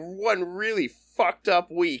 that's one really fucked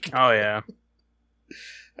up week. Oh yeah.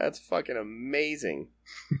 That's fucking amazing.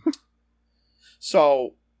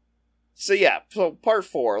 So yeah, so part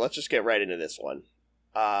 4, let's just get right into this one.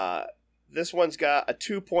 This one's got a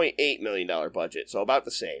 $2.8 million budget, so about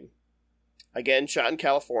the same. Again, shot in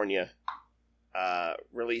California,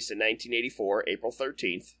 released in 1984, April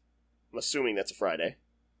 13th. I'm assuming that's a Friday.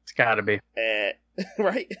 It's gotta be.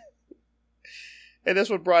 Right? And this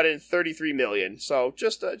one brought in $33 million, so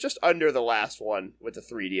just under the last one with the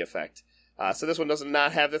 3D effect. So this one does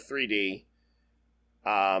not have the 3D.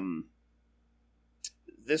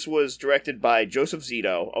 This was directed by Joseph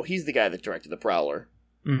Zito. Oh, he's the guy that directed The Prowler.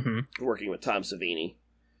 Mm-hmm. Working with Tom Savini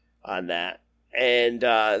on that. And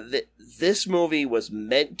this movie was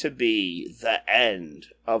meant to be the end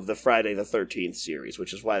of the Friday the 13th series,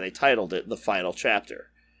 which is why they titled it The Final Chapter.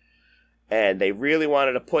 And they really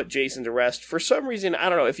wanted to put Jason to rest. For some reason, I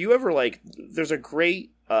don't know, if you ever, there's a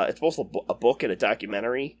great, it's both a book and a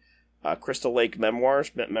documentary, Crystal Lake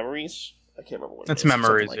Memories. I can't remember what it is. It's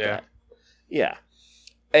Memories, like yeah. that. Yeah.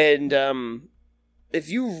 And if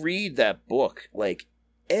you read that book,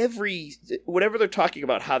 whenever they're talking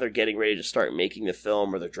about how they're getting ready to start making the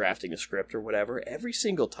film or they're drafting a script or whatever, every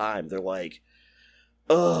single time they're like,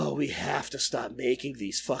 oh, we have to stop making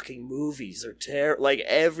these fucking movies. They're terrible. Like,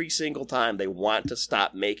 every single time they want to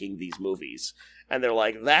stop making these movies. And they're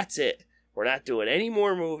like, that's it. We're not doing any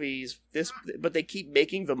more movies. But they keep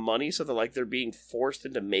making the money, so they're being forced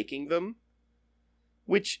into making them.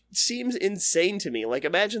 Which seems insane to me. Like,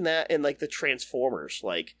 imagine that in, the Transformers.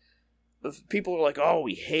 Like, people are like, oh,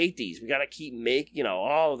 we hate these. We gotta keep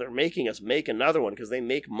they're making us make another one because they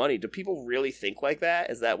make money. Do people really think like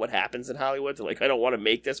that? Is that what happens in Hollywood? They're like, I don't want to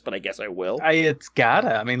make this, but I guess I will. It's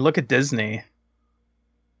gotta. I mean, look at Disney.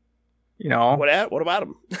 What about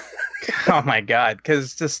them? Oh my god,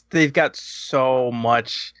 because they've got so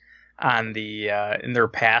much on the in their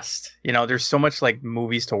past. There's so much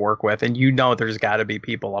movies to work with, and there's got to be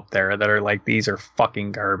people up there that are like, these are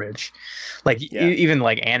fucking garbage. Even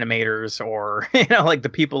animators or the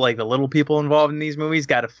people, the little people involved in these movies,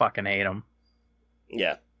 got to fucking hate them.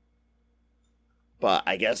 Yeah. But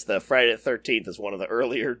I guess the Friday the 13th is one of the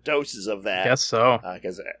earlier doses of that. I guess so.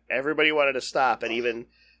 Because everybody wanted to stop, and even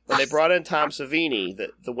when they brought in Tom Savini,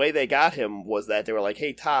 the way they got him was that they were like,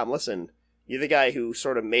 hey, Tom, listen, you're the guy who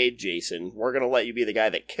sort of made Jason. We're going to let you be the guy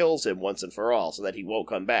that kills him once and for all so that he won't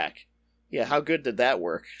come back. Yeah, how good did that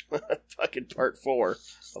work? Fucking part 4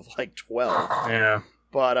 of 12. Yeah.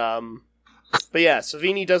 But yeah,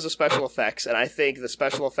 Savini does the special effects, and I think the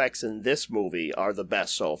special effects in this movie are the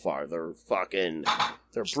best so far. They're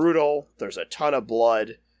brutal. There's a ton of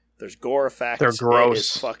blood. There's gore effects. They're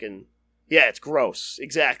gross. Yeah, it's gross.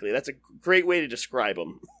 Exactly. That's a great way to describe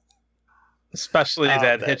them. Especially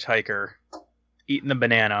that hitchhiker eating the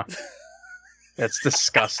banana. That's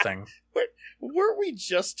disgusting. Weren't we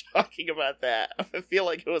just talking about that? I feel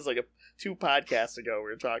like it was 2 podcasts ago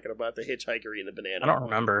we were talking about the hitchhiker eating the banana. I don't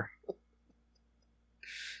remember.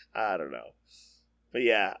 I don't know. But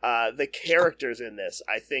yeah, the characters in this,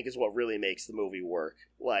 I think, is what really makes the movie work.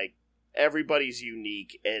 Everybody's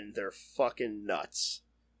unique and they're fucking nuts.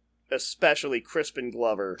 Especially Crispin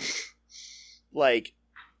Glover. I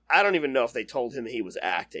don't even know if they told him he was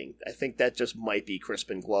acting. I think that just might be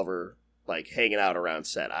Crispin Glover, hanging out around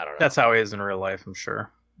set. I don't know. That's how he is in real life, I'm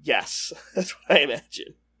sure. Yes, that's what I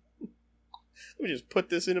imagine. Let me just put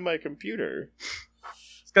this into my computer.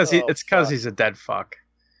 It's because he's a dead fuck.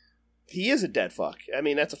 He is a dead fuck. I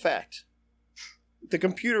mean, that's a fact. The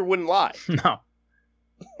computer wouldn't lie. No.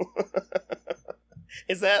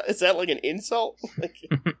 Is that like an insult? Like,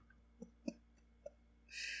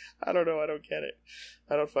 I don't know. I don't get it.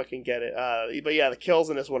 I don't fucking get it. But yeah, the kills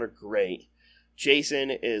in this one are great. Jason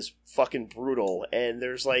is fucking brutal, and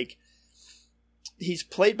there's like, he's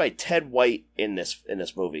played by Ted White in this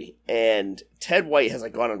movie, and Ted White has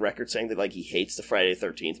like gone on record saying that like he hates the Friday the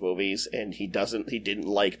 13th movies, and he didn't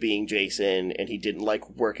like being Jason, and he didn't like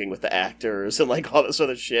working with the actors and like all this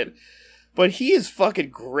other shit. But he is fucking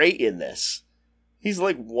great in this. He's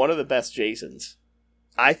like one of the best Jasons,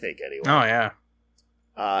 I think, anyway. Oh yeah.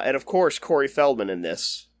 And of course, Corey Feldman in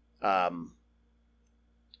this.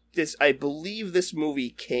 I believe this movie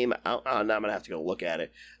came out. Now I'm gonna have to go look at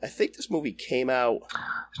it. I think this movie came out.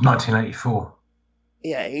 It's 1984.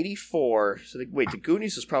 Yeah, 84. So the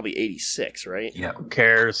Goonies was probably 86, right? Yeah. Who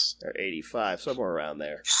cares? Or 85, somewhere around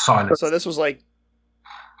there. Silence. So this was like,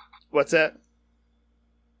 what's that?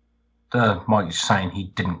 Mike's saying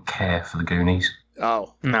he didn't care for the Goonies.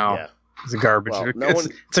 Oh, no. Yeah. It's a garbage. Well,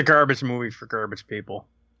 it's a garbage movie for garbage people.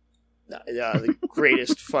 The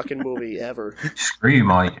greatest fucking movie ever. Screw you,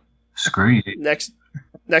 Mike. Screw you. Next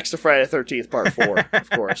to Friday the 13th Part 4, of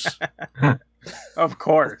course. Of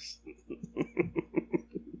course.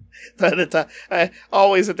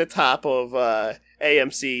 Always at the top of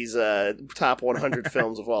AMC's top 100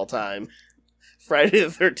 films of all time. Friday the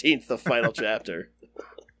 13th, the final chapter.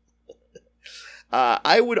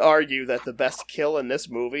 I would argue that the best kill in this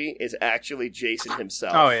movie is actually Jason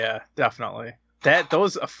himself. Oh yeah, definitely.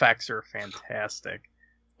 Those effects are fantastic.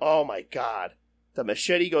 Oh my god. The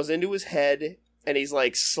machete goes into his head, and he's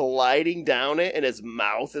like sliding down it, and his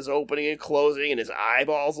mouth is opening and closing, and his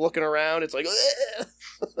eyeballs looking around. It's like,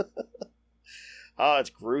 oh, it's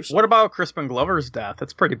gruesome. What about Crispin Glover's death?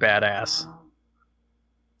 That's pretty badass.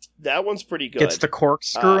 That one's pretty good. Gets the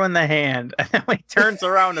corkscrew in the hand, and then when he turns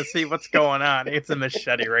around to see what's going on, he gets a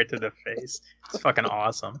machete right to the face. It's fucking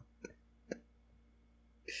awesome.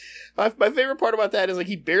 My favorite part about that is like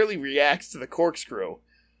he barely reacts to the corkscrew.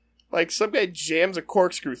 Like some guy jams a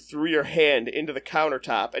corkscrew through your hand into the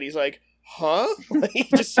countertop, and he's like, "Huh?" He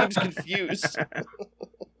just seems confused.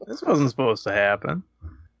 This wasn't supposed to happen.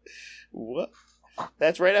 What?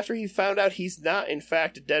 That's right after he found out he's not, in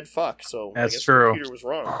fact, a dead fuck. So that's I guess true. The computer was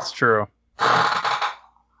wrong. That's true.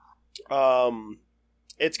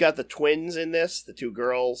 It's got the twins in this, the two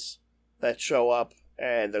girls that show up,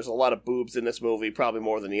 and there's a lot of boobs in this movie, probably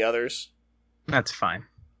more than the others. That's fine.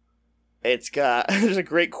 There's a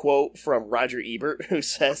great quote from Roger Ebert who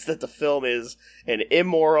says that the film is an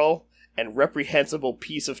immoral and reprehensible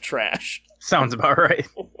piece of trash. Sounds about right.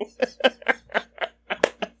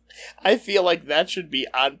 I feel like that should be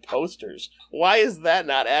on posters. Why is that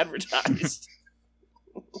not advertised?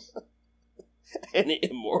 An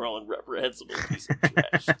immoral and reprehensible piece of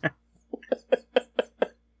trash.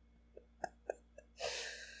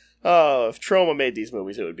 Oh, if Troma made these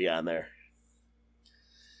movies, it would be on there.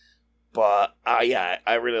 But, yeah,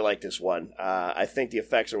 I really like this one. I think the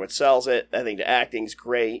effects are what sells it. I think the acting's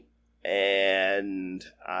great. And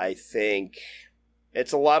I think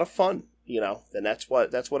it's a lot of fun. You know, then that's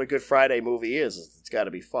what a Good Friday movie is. It's got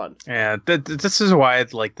to be fun. Yeah, this is why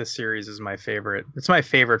this series is my favorite. It's my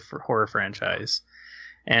favorite horror franchise.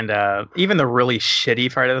 And even the really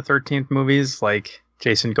shitty Friday the 13th movies, like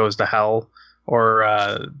Jason Goes to Hell, or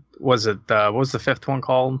what was the fifth one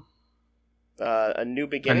called? A New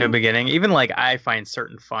Beginning. A New Beginning. Even like I find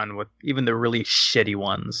certain fun with even the really shitty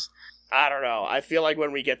ones. I don't know. I feel like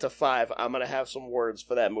when we get to 5, I'm going to have some words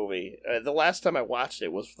for that movie. The last time I watched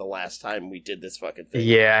it was the last time we did this fucking thing.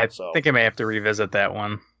 Yeah, I think I may have to revisit that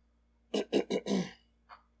one.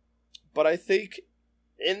 But I think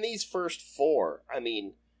in these first 4, I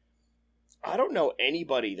mean, I don't know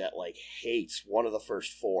anybody that, like, hates one of the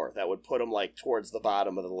first 4 that would put them, like, towards the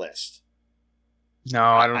bottom of the list. No,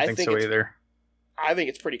 I don't think so either. I think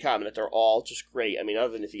it's pretty common that they're all just great. I mean,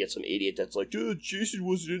 other than if you get some idiot that's like, dude, Jason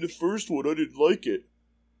wasn't in the first one, I didn't like it.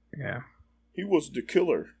 Yeah. He wasn't the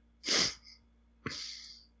killer.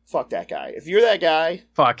 Fuck that guy. If you're that guy...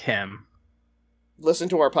 Fuck him. Listen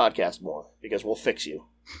to our podcast more, because we'll fix you.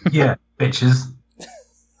 Yeah, bitches.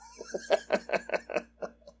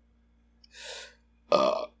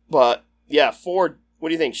 But, yeah, 4... What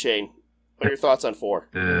do you think, Shane? What are your thoughts on 4?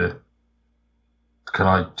 Can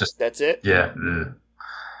I just... That's it? Yeah.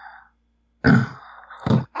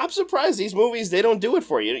 I'm surprised these movies, they don't do it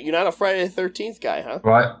for you. You're not a Friday the 13th guy, huh?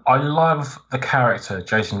 Right. I love the character,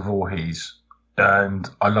 Jason Voorhees, and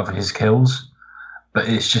I love his kills, but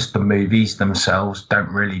it's just the movies themselves don't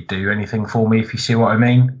really do anything for me, if you see what I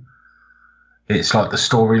mean. it's like the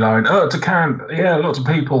storyline. Oh, it's a camp. Yeah, lots of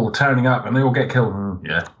people turning up and they all get killed.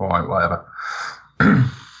 Yeah, all right, whatever.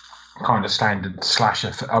 Kind of standard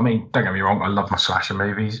slasher. I mean, don't get me wrong, I love my slasher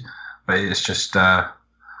movies, but it's just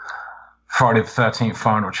Friday the 13th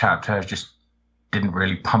final chapter just didn't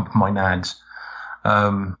really pump my nads.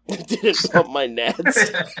 Didn't pump my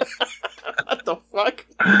nads. What the fuck?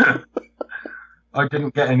 I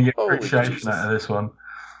didn't get any appreciation out of this one.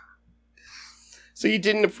 So you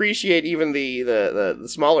didn't appreciate even the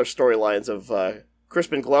smaller storylines of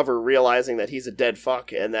Crispin Glover realizing that he's a dead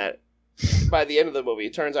fuck, and that by the end of the movie,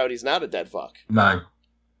 it turns out he's not a dead fuck. No.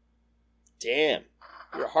 Damn,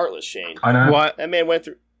 you're heartless, Shane. I know. What? That man went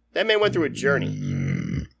through a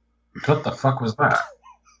journey. What the fuck was that?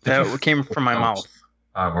 That came from my mouth.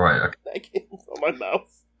 Oh, right. Okay. That came from my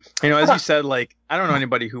mouth. You know, as you said, like, I don't know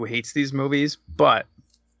anybody who hates these movies, but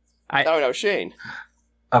No, Shane.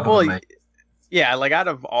 Other than me. yeah, like out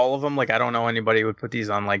of all of them, like I don't know anybody who would put these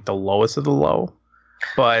on like the lowest of the low,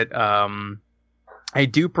 but I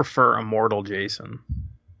do prefer Immortal Jason.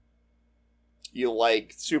 You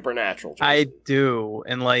like Supernatural, Jason. I do,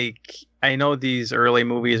 and like I know these early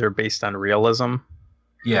movies are based on realism,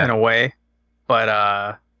 Yeah. in a way,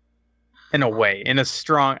 but in a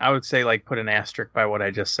strong, I would say, like put an asterisk by what I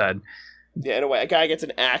just said. Yeah, in a way, a guy gets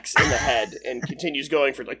an axe in the head and continues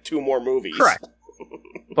going for like 2 more movies. Correct.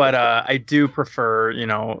 But I do prefer, you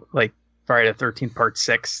know, like Friday the 13th Part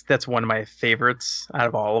 6. That's one of my favorites out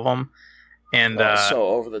of all of them. And so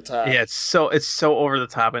over the top. yeah, it's so over the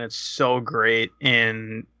top, and it's so great.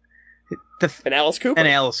 And And Alice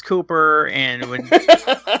Cooper. And when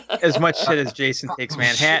as much shit as Jason Takes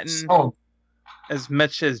Manhattan, as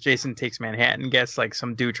much as Jason Takes Manhattan gets, like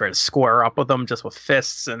some dude try to square up with him just with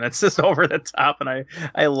fists, and it's just over the top. And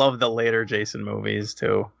I love the later Jason movies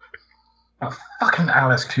too. A fucking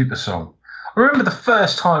Alice Cooper song. I remember the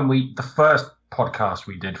first podcast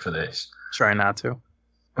we did for this. Try not to.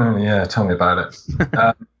 Oh yeah, tell me about it.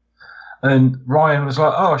 And Ryan was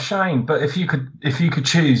like, "Oh, Shane, but if you could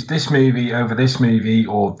choose this movie over this movie,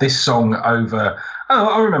 or this song over,"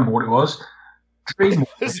 I remember what it was. Dream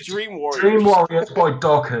Warriors. Dream Warriors by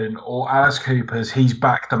Dokken, or Alice Cooper's "He's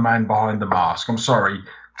Back, the Man Behind the Mask." I'm sorry,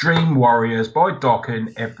 Dream Warriors by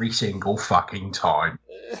Dokken every single fucking time.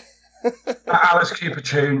 That Alice Cooper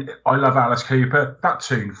tune, I love Alice Cooper. That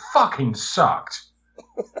tune fucking sucked.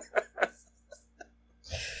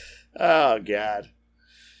 Oh, God.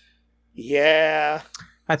 Yeah.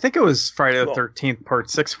 I think it was Friday the 13th Part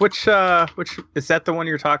 6. Which is that the one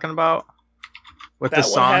you're talking about? With that the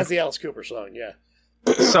one song? has the Alice Cooper song, yeah.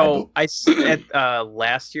 So I at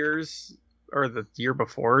last year's or the year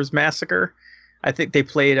before's Massacre, I think they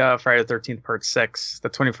played Friday the 13th Part 6, the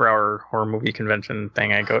 24-hour horror movie convention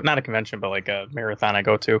thing I go, not a convention, but like a marathon I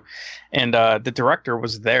go to. And the director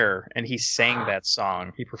was there, and he sang that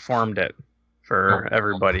song. He performed it for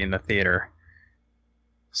everybody in the theater.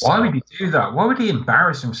 So, why would he do that? Why would he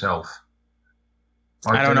embarrass himself?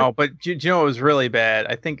 I don't know, but do you know it was really bad?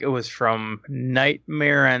 I think it was from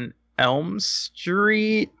Nightmare on Elm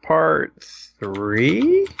Street Part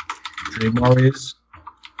 3? Dream Warriors?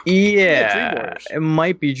 Yeah, Dream Warriors. It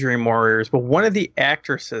might be Dream Warriors, but one of the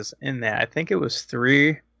actresses in that, I think it was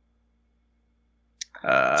 3.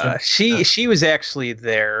 She was actually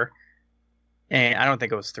there, and I don't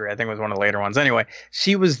think it was 3. I think it was one of the later ones. Anyway,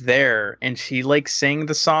 she was there, and she like sang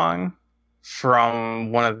the song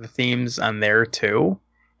from one of the themes on there too,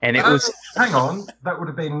 and it was. Hang on, that would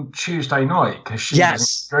have been Tuesday night because she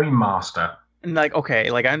was Dream Master. And like, okay,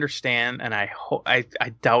 like I understand, and I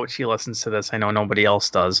doubt she listens to this. I know nobody else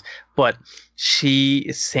does, but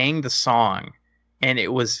she sang the song, and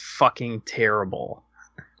it was fucking terrible.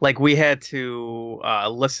 Like we had to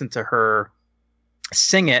listen to her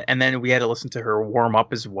sing it, and then we had to listen to her warm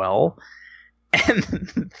up as well.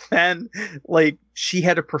 And then like she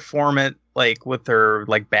had to perform it like with her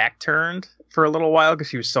like back turned for a little while because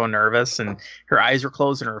she was so nervous, and her eyes were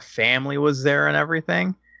closed, and her family was there and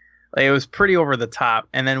everything. Like, it was pretty over the top.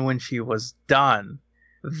 And then when she was done,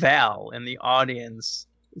 Val in the audience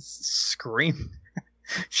screamed.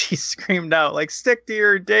 She screamed out, like, "Stick to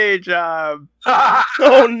your day job."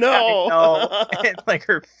 Oh, no. And, like,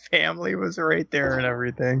 her family was right there and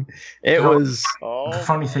everything. It was... The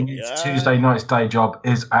funny thing is, Tuesday night's day job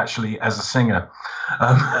is actually as a singer.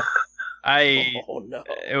 Oh, no.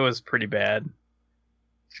 It was pretty bad.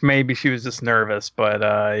 Maybe she was just nervous, but,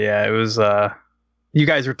 yeah, it was... You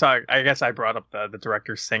guys were talking. I guess I brought up the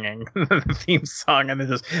director singing the theme song, and it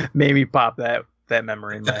just made me pop that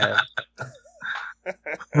memory in my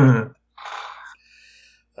head.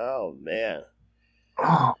 Oh man!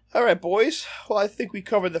 Oh, All right, boys. Well, I think we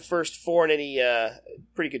covered the first four in any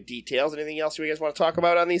pretty good details. Anything else you guys want to talk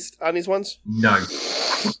about on these ones? no.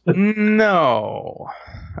 No,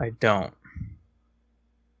 I don't.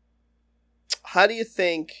 How do you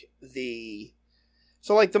think the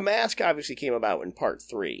Mask obviously came about in part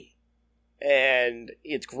 3, and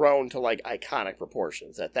it's grown to like iconic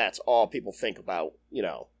proportions. That's all people think about. You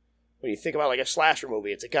know, when you think about like a slasher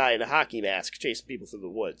movie, it's a guy in a hockey mask chasing people through the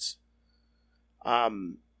woods.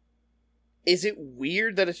 Is it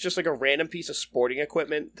weird that it's just like a random piece of sporting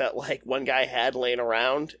equipment that like one guy had laying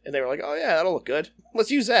around, and they were like, "Oh yeah, that'll look good. Let's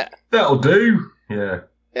use that." That'll do. Yeah.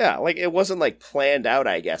 Yeah, like it wasn't like planned out,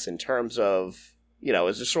 I guess, in terms of, you know,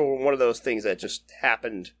 it's just sort of one of those things that just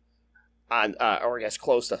happened on, or I guess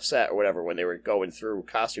close to set or whatever when they were going through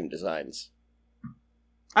costume designs.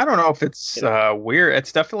 I don't know if it's weird.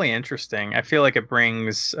 It's definitely interesting. I feel like it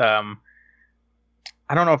brings.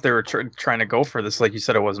 I don't know if they were trying to go for this, like you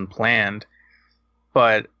said, it wasn't planned,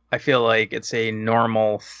 but I feel like it's a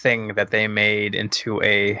normal thing that they made into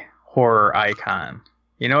a horror icon.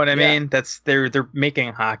 You know what I mean? That's they're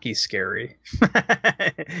making hockey scary, not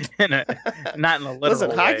in a literal Listen,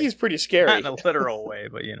 way. hockey's pretty scary. Not in a literal way,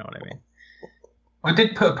 but you know what I mean. I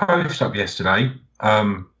did put a post up yesterday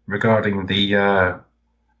regarding the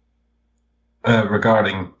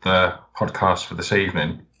podcast for this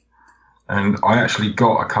evening, and I actually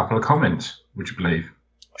got a couple of comments. Would you believe?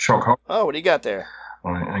 Shock. Oh, what do you got there?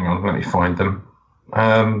 All right, hang on, let me find them.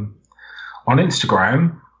 On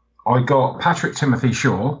Instagram, I got Patrick Timothy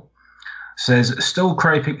Shaw says, still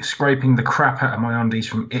scraping the crap out of my undies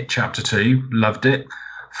from It Chapter 2. Loved it.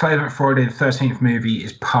 Favourite Friday the 13th movie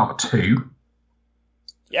is Part 2.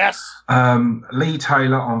 Yes. Lee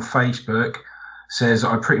Taylor on Facebook says,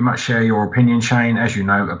 I pretty much share your opinion, Shane, as you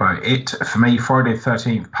know about it. For me, Friday the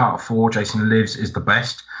 13th Part 4, Jason Lives, is the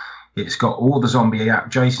best. It's got all the zombie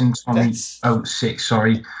Jason, Tommy. Six,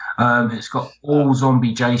 sorry. It's got all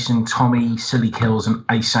zombie Jason, Tommy, Silly Kills, and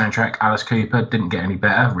Ace soundtrack. Alice Cooper didn't get any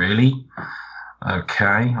better, really. Okay,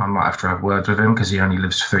 I might have to have words with him because he only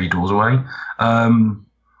lives 3 doors away.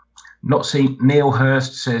 Not seen. Neil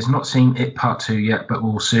Hurst says, not seen It Part 2 yet, but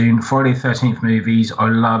will soon. Friday the 13th movies I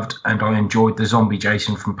loved, and I enjoyed the zombie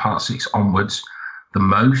Jason from Part 6 onwards the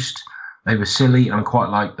most. They were silly and I quite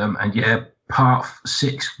liked them, and yeah, Part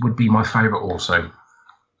 6 would be my favourite also.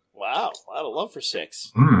 Wow, a lot of love for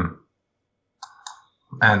 6.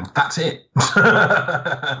 And that's it.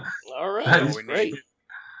 All right, that's great.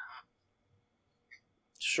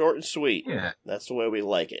 Short and sweet. Yeah. That's the way we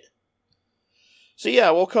like it. So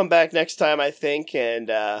yeah, we'll come back next time, I think, and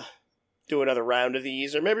do another round of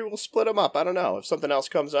these, or maybe we'll split them up. I don't know. If something else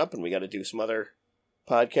comes up and we got to do some other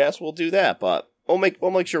podcasts, we'll do that. But we'll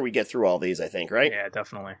make sure we get through all these, I think, right? Yeah,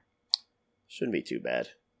 definitely. Shouldn't be too bad.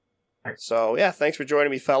 So, yeah, thanks for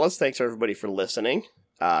joining me, fellas. Thanks, everybody, for listening.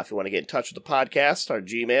 If you want to get in touch with the podcast, our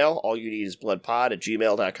Gmail,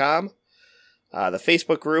 allyouneedisbloodpod@gmail.com. The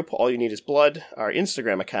Facebook group, All You Need Is Blood. Our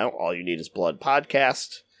Instagram account, All You Need Is Blood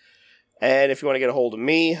Podcast. And if you want to get a hold of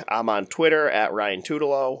me, I'm on Twitter at Ryan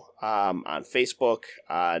Tutelo, on Facebook,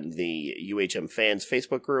 on the UHM Fans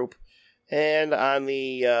Facebook group, and on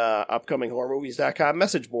the upcominghorrormovies.com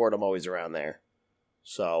message board. I'm always around there.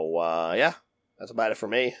 So, yeah, that's about it for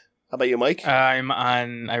me. How about you, Mike? I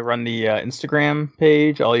run the Instagram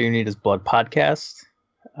page, All You Need Is Blood Podcast.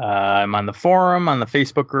 I'm on the forum, on the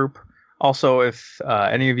Facebook group. Also, if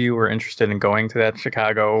any of you are interested in going to that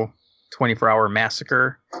Chicago 24-hour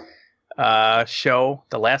massacre show,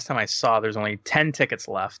 the last time I saw, there's only 10 tickets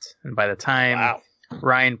left. And by the time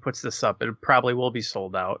Ryan puts this up, it probably will be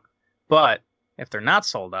sold out. But if they're not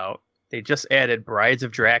sold out, they just added Brides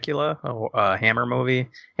of Dracula, a Hammer movie,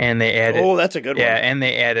 and they added... Oh, that's a good one. Yeah, and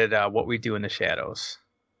they added What We Do in the Shadows.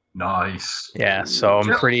 Nice. Yeah, so I'm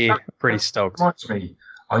pretty stoked. Reminds me,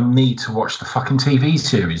 I need to watch the fucking TV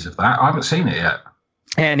series of that. I haven't seen it yet.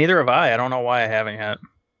 Yeah, neither have I. I don't know why I haven't yet.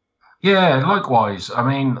 Yeah, likewise. I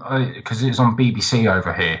mean, because it's on BBC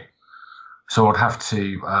over here, so I'd have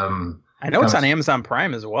to... I know it's on Amazon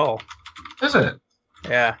Prime as well. Is it?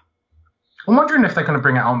 Yeah. I'm wondering if they're going to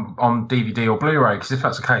bring it on DVD or Blu-ray, because if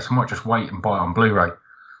that's the case, I might just wait and buy it on Blu-ray.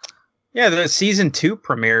 Yeah, the season 2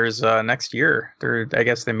 premieres next year. I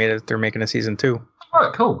guess they're making a season 2. All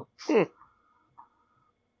right, cool.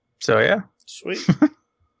 So yeah, sweet,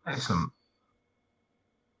 excellent.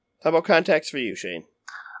 How about contacts for you, Shane?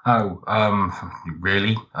 Oh,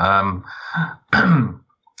 really?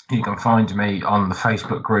 You can find me on the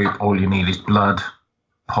Facebook group All You Need Is Blood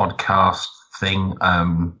podcast thing.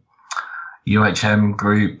 UHM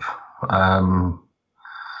group,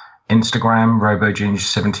 Instagram,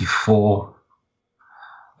 RoboGinge74,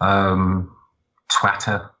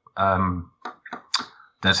 Twatter,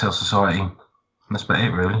 Dead Cell Society. That's about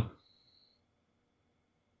it, really.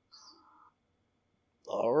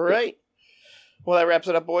 All right. Well, that wraps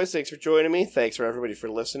it up, boys. Thanks for joining me. Thanks for everybody for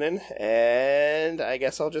listening. And I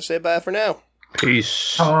guess I'll just say bye for now.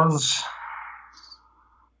 Peace. Pause.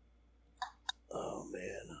 Oh,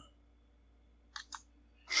 man.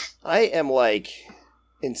 I am, like,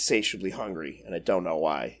 insatiably hungry, and I don't know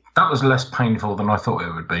why. That was less painful than I thought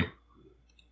it would be.